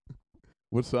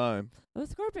 What sign? Oh,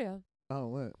 Scorpio. Oh,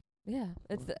 what? Yeah,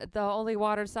 it's the only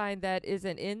water sign that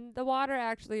isn't in the water.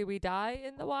 Actually, we die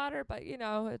in the water, but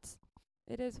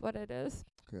it is what it is.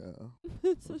 Yeah.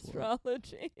 It's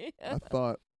astrology. I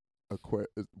thought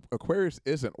Aquarius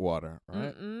isn't water,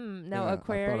 right? No, Yeah,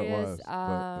 Aquarius. I thought it was,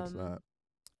 but it's not.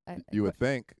 You would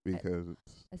think because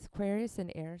it's Aquarius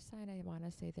an air sign. I want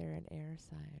to say they're an air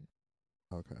sign.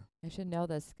 okay. I should know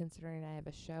this considering I have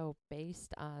a show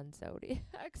based on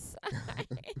zodiac signs.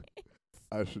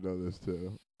 I should know this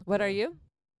too. What are you?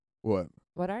 What?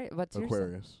 What's your sign?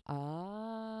 Aquarius.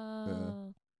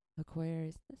 Oh,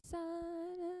 Aquarius, the sign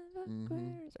of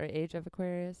Aquarius, or Age of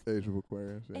Aquarius. Age of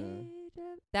Aquarius. Yeah.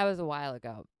 That was a while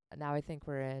ago. Now I think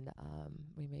we're in.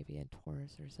 We may be in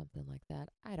Taurus or something like that.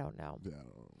 I don't know. Yeah.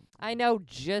 I know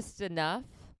just enough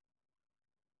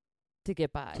to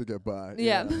get by.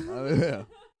 Yeah. Yeah.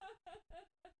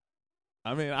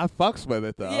 I mean, I fucks with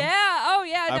it though. Yeah. Oh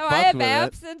yeah. No, I have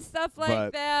apps and stuff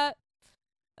like that.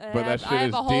 But that shit I have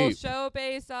is a whole deep. show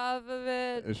based off of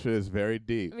it. This shit is very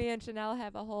deep. Me and Chanel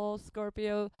have a whole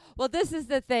Scorpio. Well, this is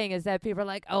the thing, is that people are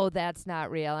like, oh, that's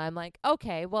not real. I'm like,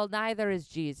 okay, well, neither is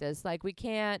Jesus. Like,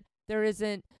 there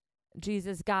isn't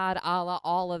Jesus, God, Allah,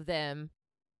 all of them.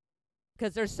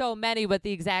 Because there's so many with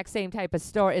the exact same type of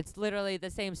story. It's literally the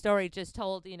same story, just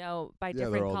told, by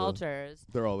different cultures.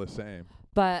 They're all the same.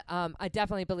 But I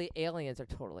definitely believe aliens are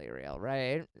totally real,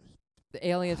 right? The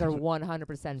aliens are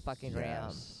 100% fucking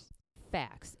real.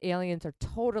 Facts. Aliens are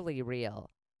totally real.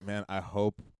 Man, I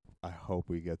hope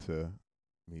we get to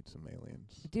meet some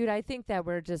aliens. Dude, I think that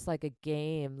we're just like a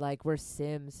game. Like, we're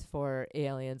Sims for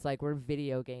aliens. Like, we're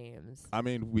video games. I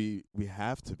mean, we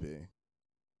have to be.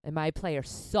 And my player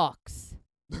sucks.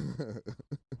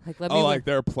 Like, like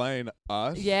they're playing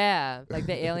us? Yeah. Like,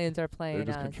 the aliens are playing us.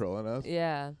 They're just controlling us?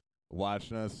 Yeah.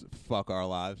 Watching us fuck our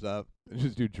lives up and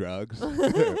just do drugs. Or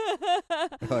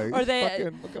they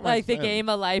like the game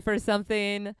of life or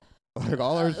something. Like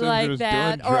all our Sims like are just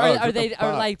that, doing drugs.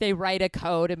 or like they write a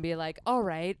code and be like, all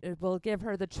right, we'll give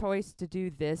her the choice to do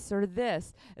this or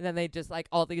this, and then they just like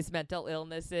all these mental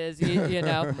illnesses. You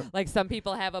know, like some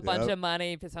people have a bunch of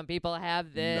money, some people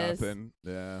have this. Nothing.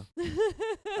 Yeah.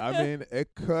 I mean,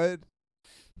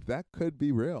 that could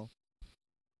be real.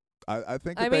 I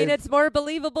think. I mean, it's more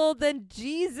believable than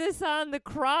Jesus on the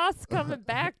cross coming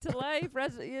back to life.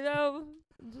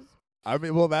 I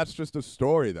mean, well, that's just a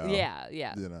story, though.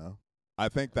 Yeah. I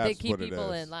think that's they keep what it is.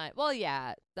 people in line. Well,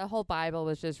 yeah, the whole Bible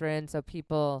was just written so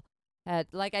people had,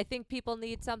 like, I think people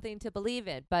need something to believe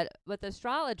in. But with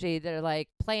astrology, they're like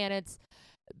planets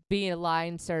being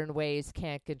aligned certain ways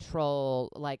can't control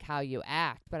like how you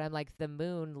act. But I'm like, the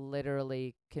moon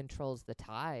literally controls the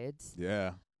tides.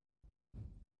 Yeah.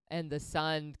 And the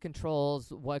sun controls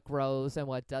what grows and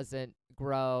what doesn't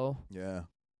grow. Yeah.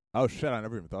 Oh, shit. I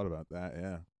never even thought about that.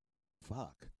 Yeah.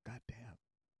 Fuck. God damn.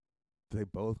 They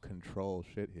both control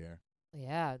shit here.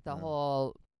 Yeah. The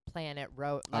whole planet,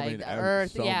 I mean,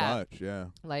 Earth. So much. Yeah.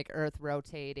 Like Earth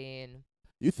rotating.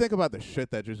 You think about the shit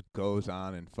that just goes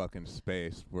on in fucking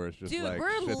space where it's just dude, like.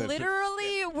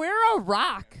 Dude, we're a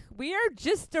rock. We are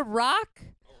just a rock.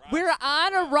 We're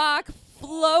on a rock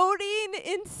floating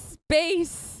in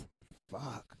space.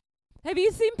 Fuck. Have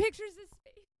you seen pictures of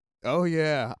space? Oh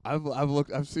yeah,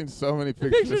 I've seen so many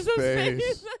pictures of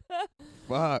space.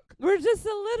 Fuck. We're just a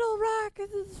little rock.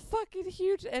 This is fucking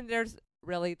huge, and there's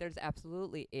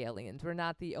absolutely aliens. We're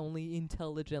not the only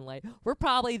intelligent life. We're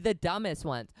probably the dumbest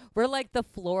ones. We're like the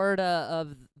Florida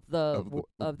of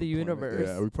the universe.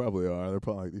 Yeah, we probably are. They're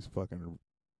probably like these fucking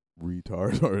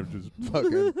retards are just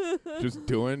fucking just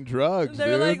doing drugs.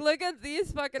 They're dude. like, look at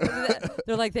these fucking.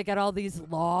 They're like, they got all these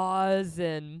laws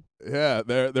and. Yeah,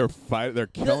 they're fighting. They're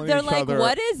killing they're each like, other.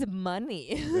 what is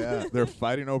money? Yeah, they're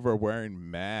fighting over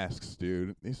wearing masks,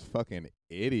 dude. These fucking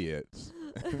idiots.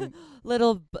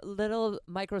 little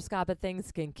microscopic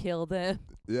things can kill them.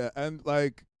 Yeah, and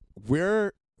like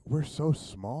we're so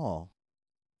small.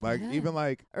 Like even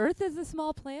like Earth is a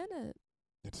small planet.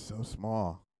 It's so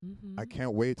small. Mm-hmm. I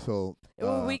can't wait till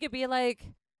we could be like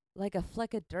a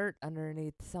fleck of dirt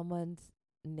underneath someone's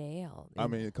nail. I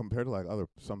mean, compared to like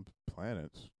some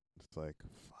planets, it's like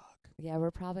fuck. Yeah,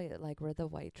 we're probably like we're the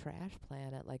white trash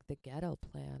planet, like the ghetto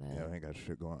planet. Yeah, we ain't got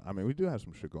shit going. I mean, we do have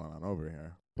some shit going on over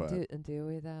here, but do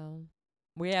we though?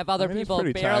 We have other people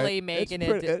barely making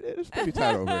it. It's pretty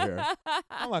tight over here.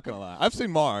 I'm not gonna lie. I've seen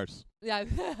Mars. Yeah,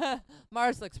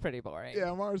 Mars looks pretty boring.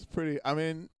 Yeah, Mars is pretty. I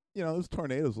mean, those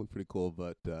tornadoes look pretty cool,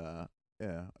 but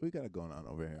yeah, we got it going on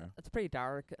over here. It's pretty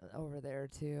dark over there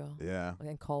too, Yeah.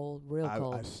 and cold, real I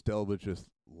cold. still would just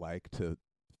like to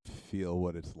feel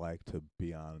what it's like to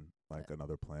be on like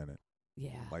another planet,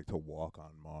 Yeah. like to walk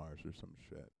on Mars or some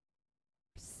shit.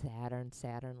 Saturn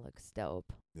looks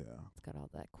dope. Yeah. It's got all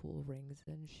that cool rings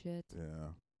and shit. Yeah.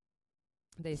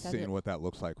 They said Seeing what that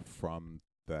looks like from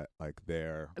that, like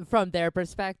their. from their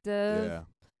perspective. Yeah.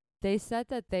 They said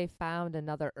that they found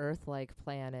another Earth-like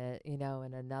planet, in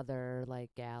another like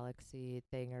galaxy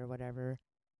thing or whatever.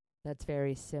 That's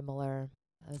very similar.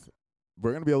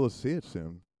 We're gonna be able to see it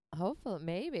soon. Hopefully,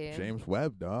 maybe. James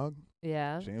Webb, dog.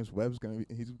 Yeah. James Webb's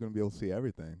he's gonna be able to see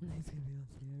everything. He's gonna be able to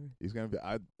see everything. He's gonna be.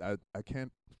 I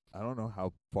can't. I don't know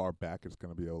how far back it's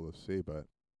gonna be able to see, but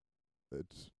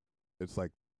it's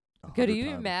like. Could 100 you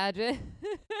times. imagine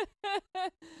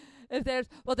if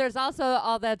there's also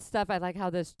all that stuff. I like how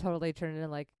this totally turned into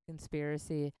like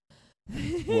conspiracy.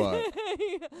 What?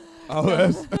 Oh,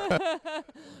 that's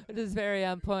it is very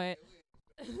on point.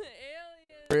 Aliens.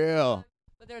 real.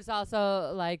 But there's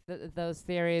also like those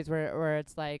theories where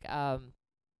it's like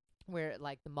where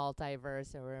like the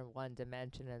multiverse and we're in one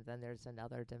dimension and then there's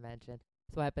another dimension.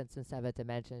 So what happens instead of a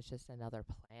dimension? It's just another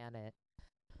planet.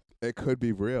 It could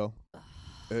be real.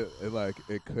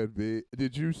 It could be.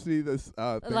 Did you see this? Thing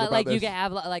about Like this? you can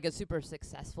have like a super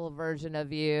successful version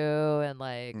of you and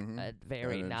like a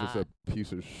very and then not. just a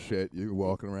piece of shit you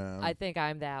walking around. I think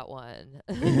I'm that one.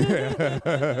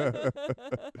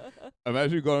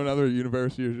 Imagine you go to another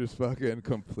universe, you're just fucking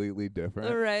completely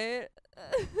different, Right?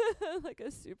 Like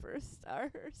a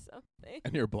superstar or something.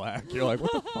 and you're black. You're like,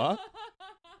 what the fuck?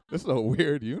 This is a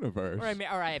weird universe. Or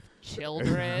I have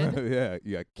children. Yeah,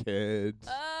 you got kids.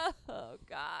 Oh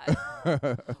God.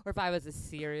 Or if I was a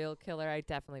serial killer, I'd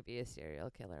definitely be a serial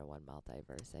killer in one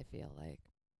multiverse. I feel like.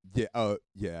 Yeah. Oh,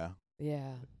 yeah.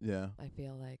 Yeah. Yeah. I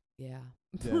feel like Yeah.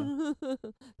 That'd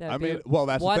I be mean, well,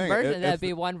 that's one the thing. version. If That'd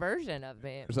be one version of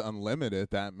me. there's unlimited,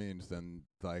 that means then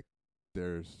like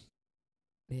there's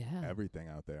Yeah. everything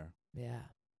out there, Yeah.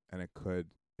 and it could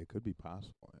be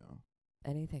possible.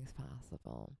 Anything's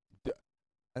possible.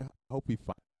 I hope we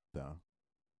find though.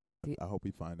 Do you- I hope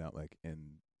we find out like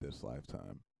in this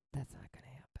lifetime. That's not gonna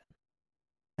happen.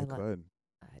 It Unle- could.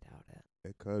 I doubt it.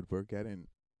 It could. We're getting.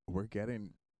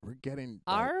 Like,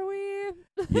 Are we?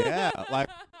 Yeah, like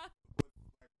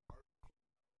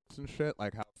and shit.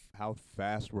 Like how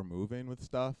fast we're moving with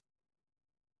stuff.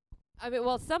 I mean,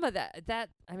 well, some of that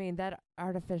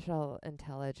artificial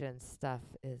intelligence stuff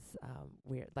is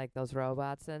weird, like those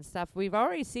robots and stuff. We've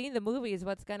already seen the movies.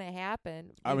 What's gonna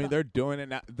happen? I mean, they're doing it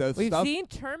now. The We've stuff seen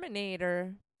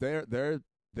Terminator. they're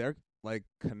like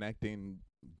connecting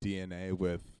DNA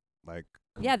with like.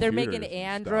 Yeah, they're making computers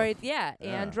and androids. stuff. Yeah,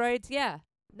 androids. Yeah.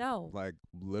 No, Like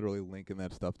literally linking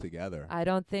that stuff together. I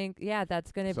don't think. Yeah,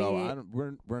 that's gonna So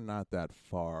be. we're not that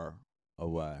far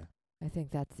away. I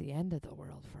think that's the end of the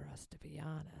world for us, to be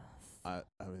honest. I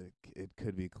mean, it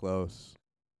could be close,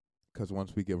 'cause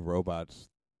once we give robots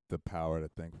the power to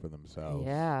think for themselves,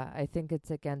 Yeah, I think it's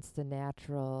against the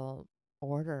natural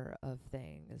order of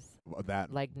things,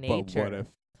 that like But nature. what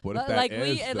if that Like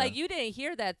is like you didn't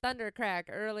hear that thunder crack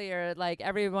earlier. Like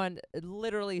everyone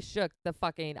literally shook the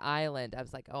fucking island. I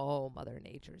was like, oh, Mother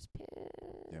Nature's pissed.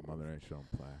 Yeah, Mother Nature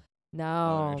don't play. No.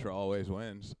 Mother Nature always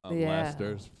wins unless Yeah.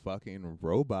 there's fucking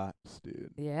robots,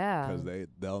 dude. Yeah. 'Cause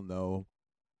they'll know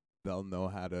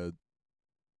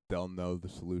the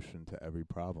solution to every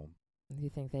problem. You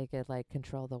think they could like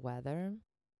control the weather?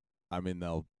 I mean,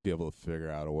 they'll be able to figure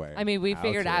out a way. I mean, we how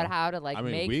figured to. out how to like I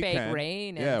mean, make we fake can.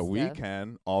 rain. Yeah, and we stuff.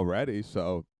 can already.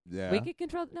 So yeah, We could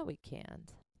control. No, we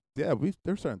can't. yeah.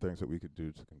 There's certain things that we could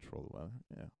do to control the weather.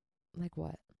 Yeah. Like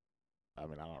what? I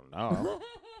mean, I don't know.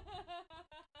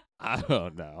 I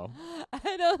don't know.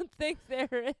 I don't think there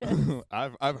is.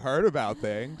 I've heard about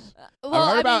things. Well, I've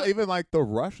heard I about mean, even like the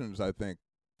Russians. I think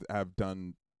have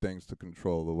done things to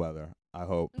control the weather. I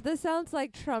hope. This sounds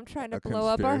like Trump trying to A blow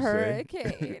up our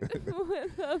conspiracy. hurricane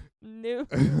with a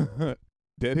nuke.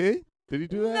 Did he? Did he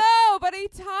do that? No, but he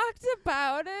talked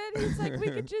about it. He's like, we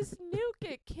could just nuke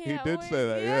it, can't did we? say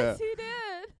that, Yes, yeah. he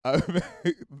did. I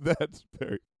mean, that's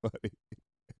very funny.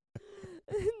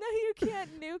 No, you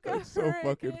can't nuke That's a so hurricane.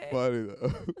 fucking funny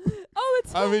though. Oh,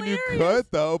 it's I mean, hilarious. you could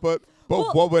though, but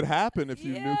Well, what would happen if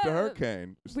you nuked a yeah.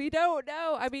 hurricane? We don't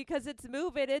know. I mean, 'cause it's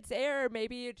moving, it's air.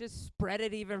 Maybe you just spread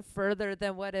it even further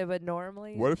than what it would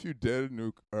normally. What if you did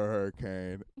nuke a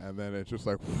hurricane and then it just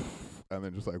like, and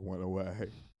then just like went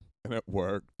away, and it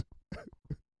worked?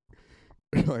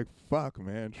 You're like, fuck,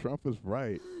 man, Trump was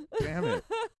right. Damn it.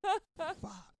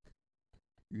 Fuck.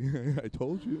 I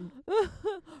told you.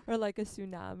 Or like a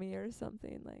tsunami or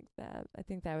something like that. I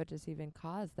think that would just even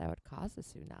cause a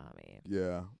tsunami.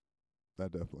 Yeah,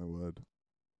 that definitely would.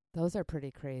 Those are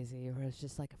pretty crazy. Where it's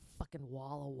just like a fucking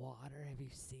wall of water. Have you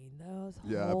seen those?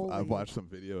 Yeah, Holy. I've watched some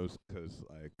videos 'cause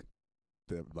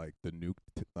the nuke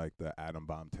like the atom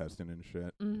bomb testing and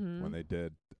shit. Mm-hmm. When they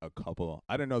did a couple,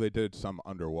 I didn't know they did some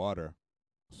underwater.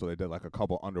 So they did like a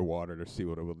couple underwater to see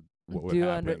what would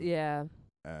happen. Yeah.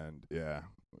 And yeah,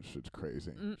 shit's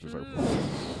crazy. It's just like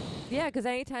Yeah, 'cause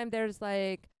anytime there's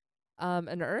like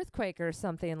an earthquake or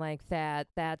something like that,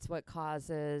 that's what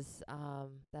causes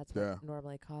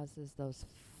normally causes those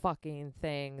fucking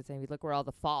things. And you look where all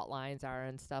the fault lines are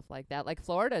and stuff like that. Like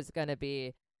Florida's gonna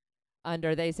be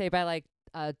under, they say by like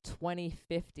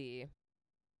 2050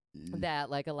 that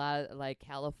like a lot of like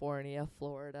California,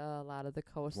 Florida, a lot of the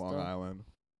coastal Long Island.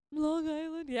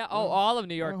 Yeah. Oh, all of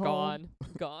New York gone.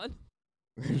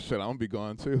 Shit, I'm gonna be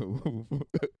gone too.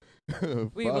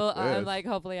 We will. I'm like,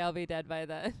 hopefully, I'll be dead by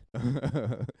then.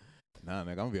 Nah,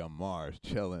 nigga, I'm gonna be on Mars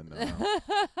chilling.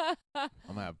 I'm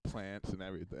gonna have plants and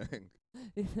everything.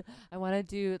 I want to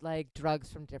do like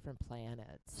drugs from different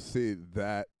planets. See,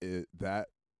 that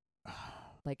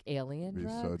like alien be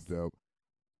drugs. So dope.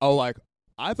 Oh, like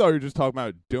I thought you were just talking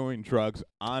about doing drugs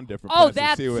on different planets.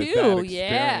 planets to see what that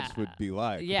experience would be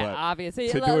like. Yeah, but obviously.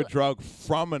 To do a drug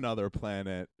from another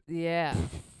planet. Yeah.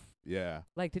 Yeah.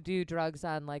 Like to do drugs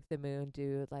on like the moon,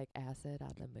 do like acid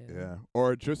on the moon. Yeah.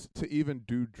 Or just to even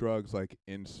do drugs like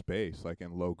in space, like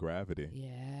in low gravity.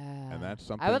 Yeah. And that's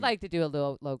something I would like to do a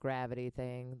low gravity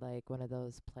thing, like one of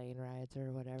those plane rides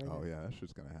or whatever. Oh yeah, that's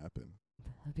just gonna happen.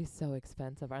 That'd be so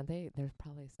expensive, aren't they? They're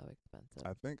probably so expensive.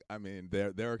 I mean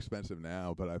they're expensive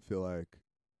now, but I feel like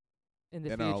in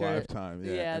the in future, our lifetime,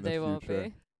 they won't be.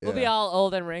 Yeah. We'll be all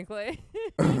old and wrinkly.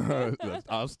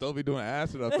 I'll still be doing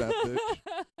acid up that bitch.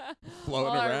 Floating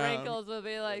all around. Our wrinkles will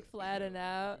be like flattened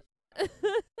out.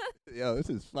 Yo, this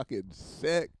is fucking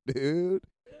sick, dude.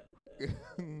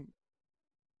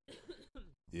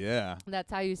 Yeah.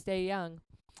 That's how you stay young.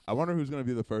 I wonder who's gonna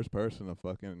be the first person to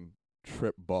fucking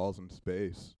trip balls in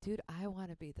space. Dude, I want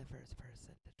to be the first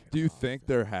person to trip. Do you think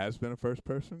there has been a first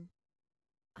person?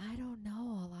 I don't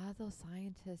know. A lot of those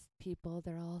scientist people,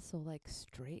 they're also like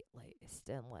straight-laced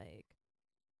and like,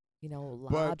 logical.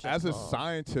 But as a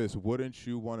scientist, wouldn't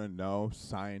you want to know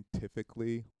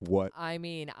scientifically what? I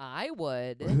mean, I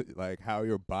would. Like how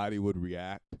your body would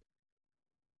react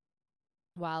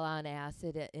while on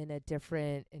acid in a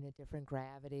different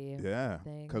gravity. Yeah,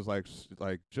 thing. 'Cause like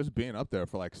just being up there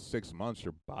for like 6 months,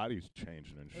 your body's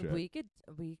changing and shit. We could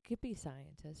be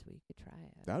scientists. We could try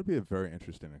it. That would be a very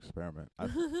interesting experiment. I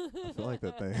feel like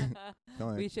that thing.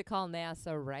 We should call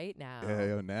NASA right now. Yeah,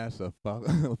 yo, NASA,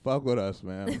 fuck with us,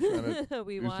 man.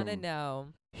 We want to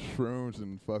know. Shrooms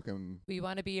and fucking. We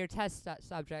want to be your test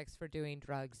subjects for doing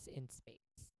drugs in space.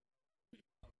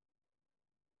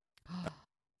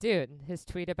 Dude, his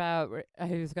tweet about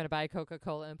he was going to buy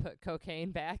Coca-Cola and put cocaine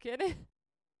back in it.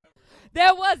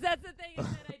 That's the thing, is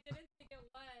that I didn't think it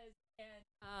was.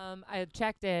 And I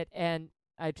checked it, and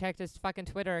I checked his fucking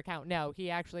Twitter account. No,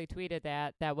 he actually tweeted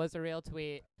that. That was a real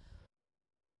tweet.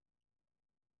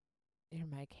 Your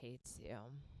mic hates you.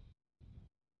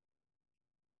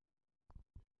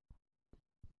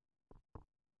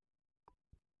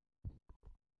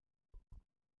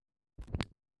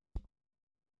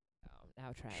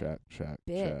 Now try check, it. Check.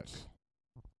 Bitch.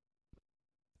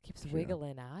 Keeps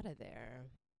wiggling out of there.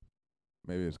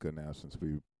 Maybe it's good now since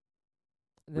we.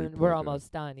 Then we're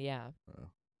almost done, yeah.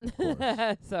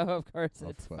 Of so of course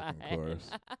it's fine.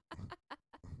 Course.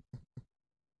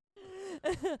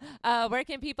 Where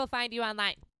can people find you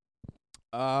online?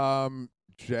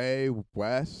 Jay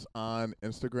Wess on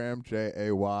Instagram, JAY.WESS.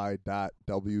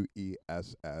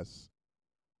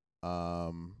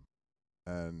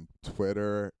 And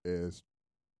Twitter is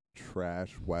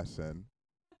Trash Wesson.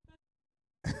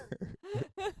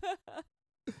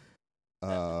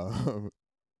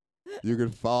 You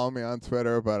can follow me on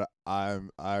Twitter, but I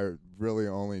really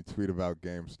only tweet about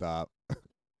GameStop.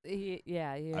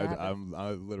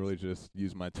 I literally just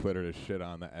use my Twitter to shit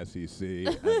on the SEC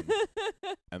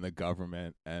and the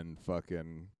government and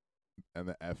fucking and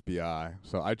the FBI.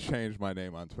 So I changed my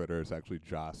name on Twitter. It's actually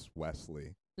Josh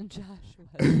Wesley.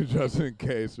 Just in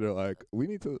case they're like, we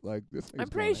need to like this. I'm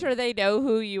pretty sure they know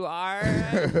who you are.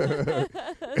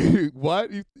 What?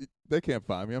 They can't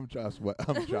find me. I'm Josh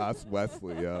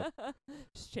Wesley. Yo.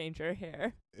 Just change your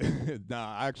hair.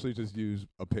 Nah, I actually just use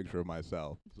a picture of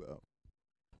myself, so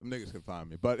niggas can find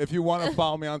me. But if you want to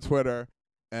follow me on Twitter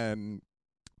and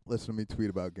Listen to me tweet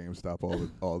about GameStop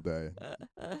all day.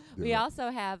 We Yeah. also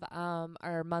have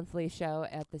our monthly show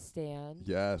at the Stand,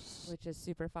 Yes. which is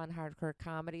super fun hardcore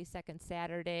comedy. Second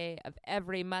Saturday of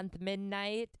every month,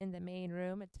 midnight in the main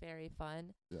room. It's very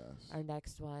fun. Yes. Our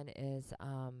next one is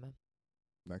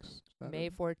Next May Saturday?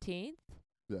 14th.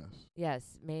 Yes.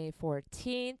 Yes, May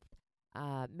 14th,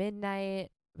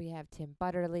 midnight. We have Tim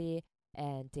Butterly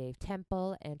and Dave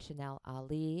Temple and Chanel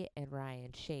Ali and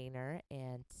Ryan Shaner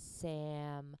and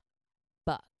Sam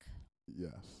Buck.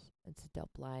 Yes. It's a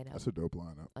dope lineup. That's a dope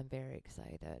lineup. I'm very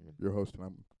excited. You're hosting.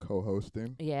 I'm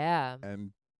co-hosting Yeah.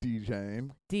 and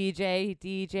DJing.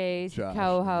 DJs, Josh,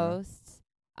 co-hosts.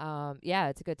 Yeah,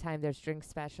 it's a good time. There's drink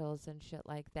specials and shit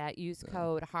like that. Use Yeah.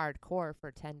 code HARDCORE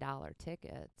for $10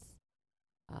 tickets.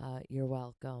 You're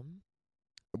welcome.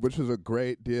 Which is a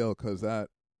great deal 'cause the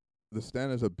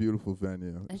Stand is a beautiful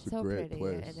venue. It's a so great pretty,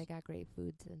 place. and they got great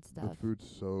foods and The stuff. food's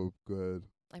so good.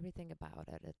 Everything about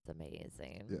it, it's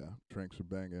amazing. Yeah, drinks are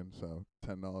banging, so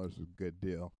 $10 is a good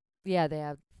deal. Yeah, they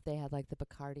had like the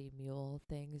Bacardi Mule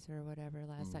things or whatever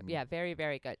last time. Mhm. Yeah, very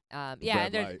very good. The Yeah,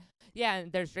 red light.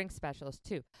 and there's drink specials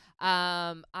too.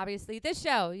 Obviously this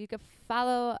show you can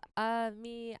follow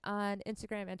me on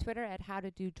Instagram and Twitter at How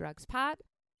to Do Drugs Pod.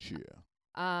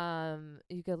 Yeah.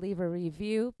 You could leave a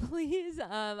review, please.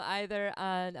 Either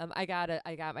on I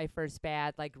got my first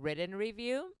bad like written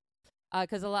review.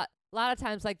 'Cause a lot of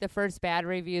times like the first bad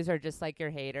reviews are just like your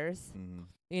haters. Mm-hmm.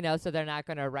 You know, so they're not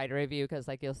going to write a review 'cause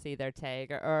like you'll see their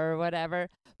tag or whatever.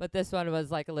 But this one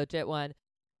was like a legit one.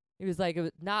 He was like, it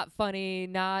was not funny,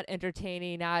 not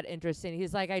entertaining, not interesting.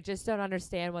 He's like, I just don't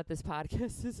understand what this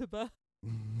podcast is about.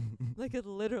 Like it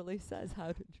literally says how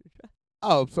to do drugs.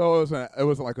 Oh, so it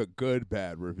was like a good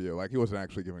bad review. Like he wasn't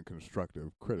actually giving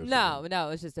constructive criticism. No, it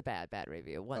was just a bad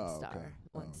review. One Oh, star. okay.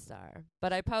 One Oh. star.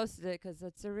 But I posted it 'cause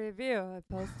it's a review. I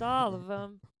post all of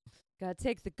them. Gotta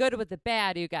take the good with the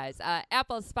bad, you guys.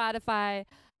 Apple, Spotify,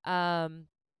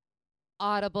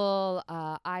 Audible,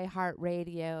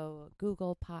 iHeartRadio,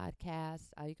 Google Podcasts.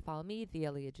 You can follow me, the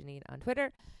Aaliyah Janine, on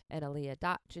Twitter, and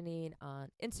Aaliyah.Janine on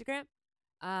Instagram.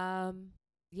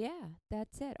 Yeah,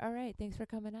 that's it. All right. Thanks for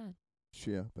coming on.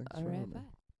 Yeah, thanks All for right, having me. bye.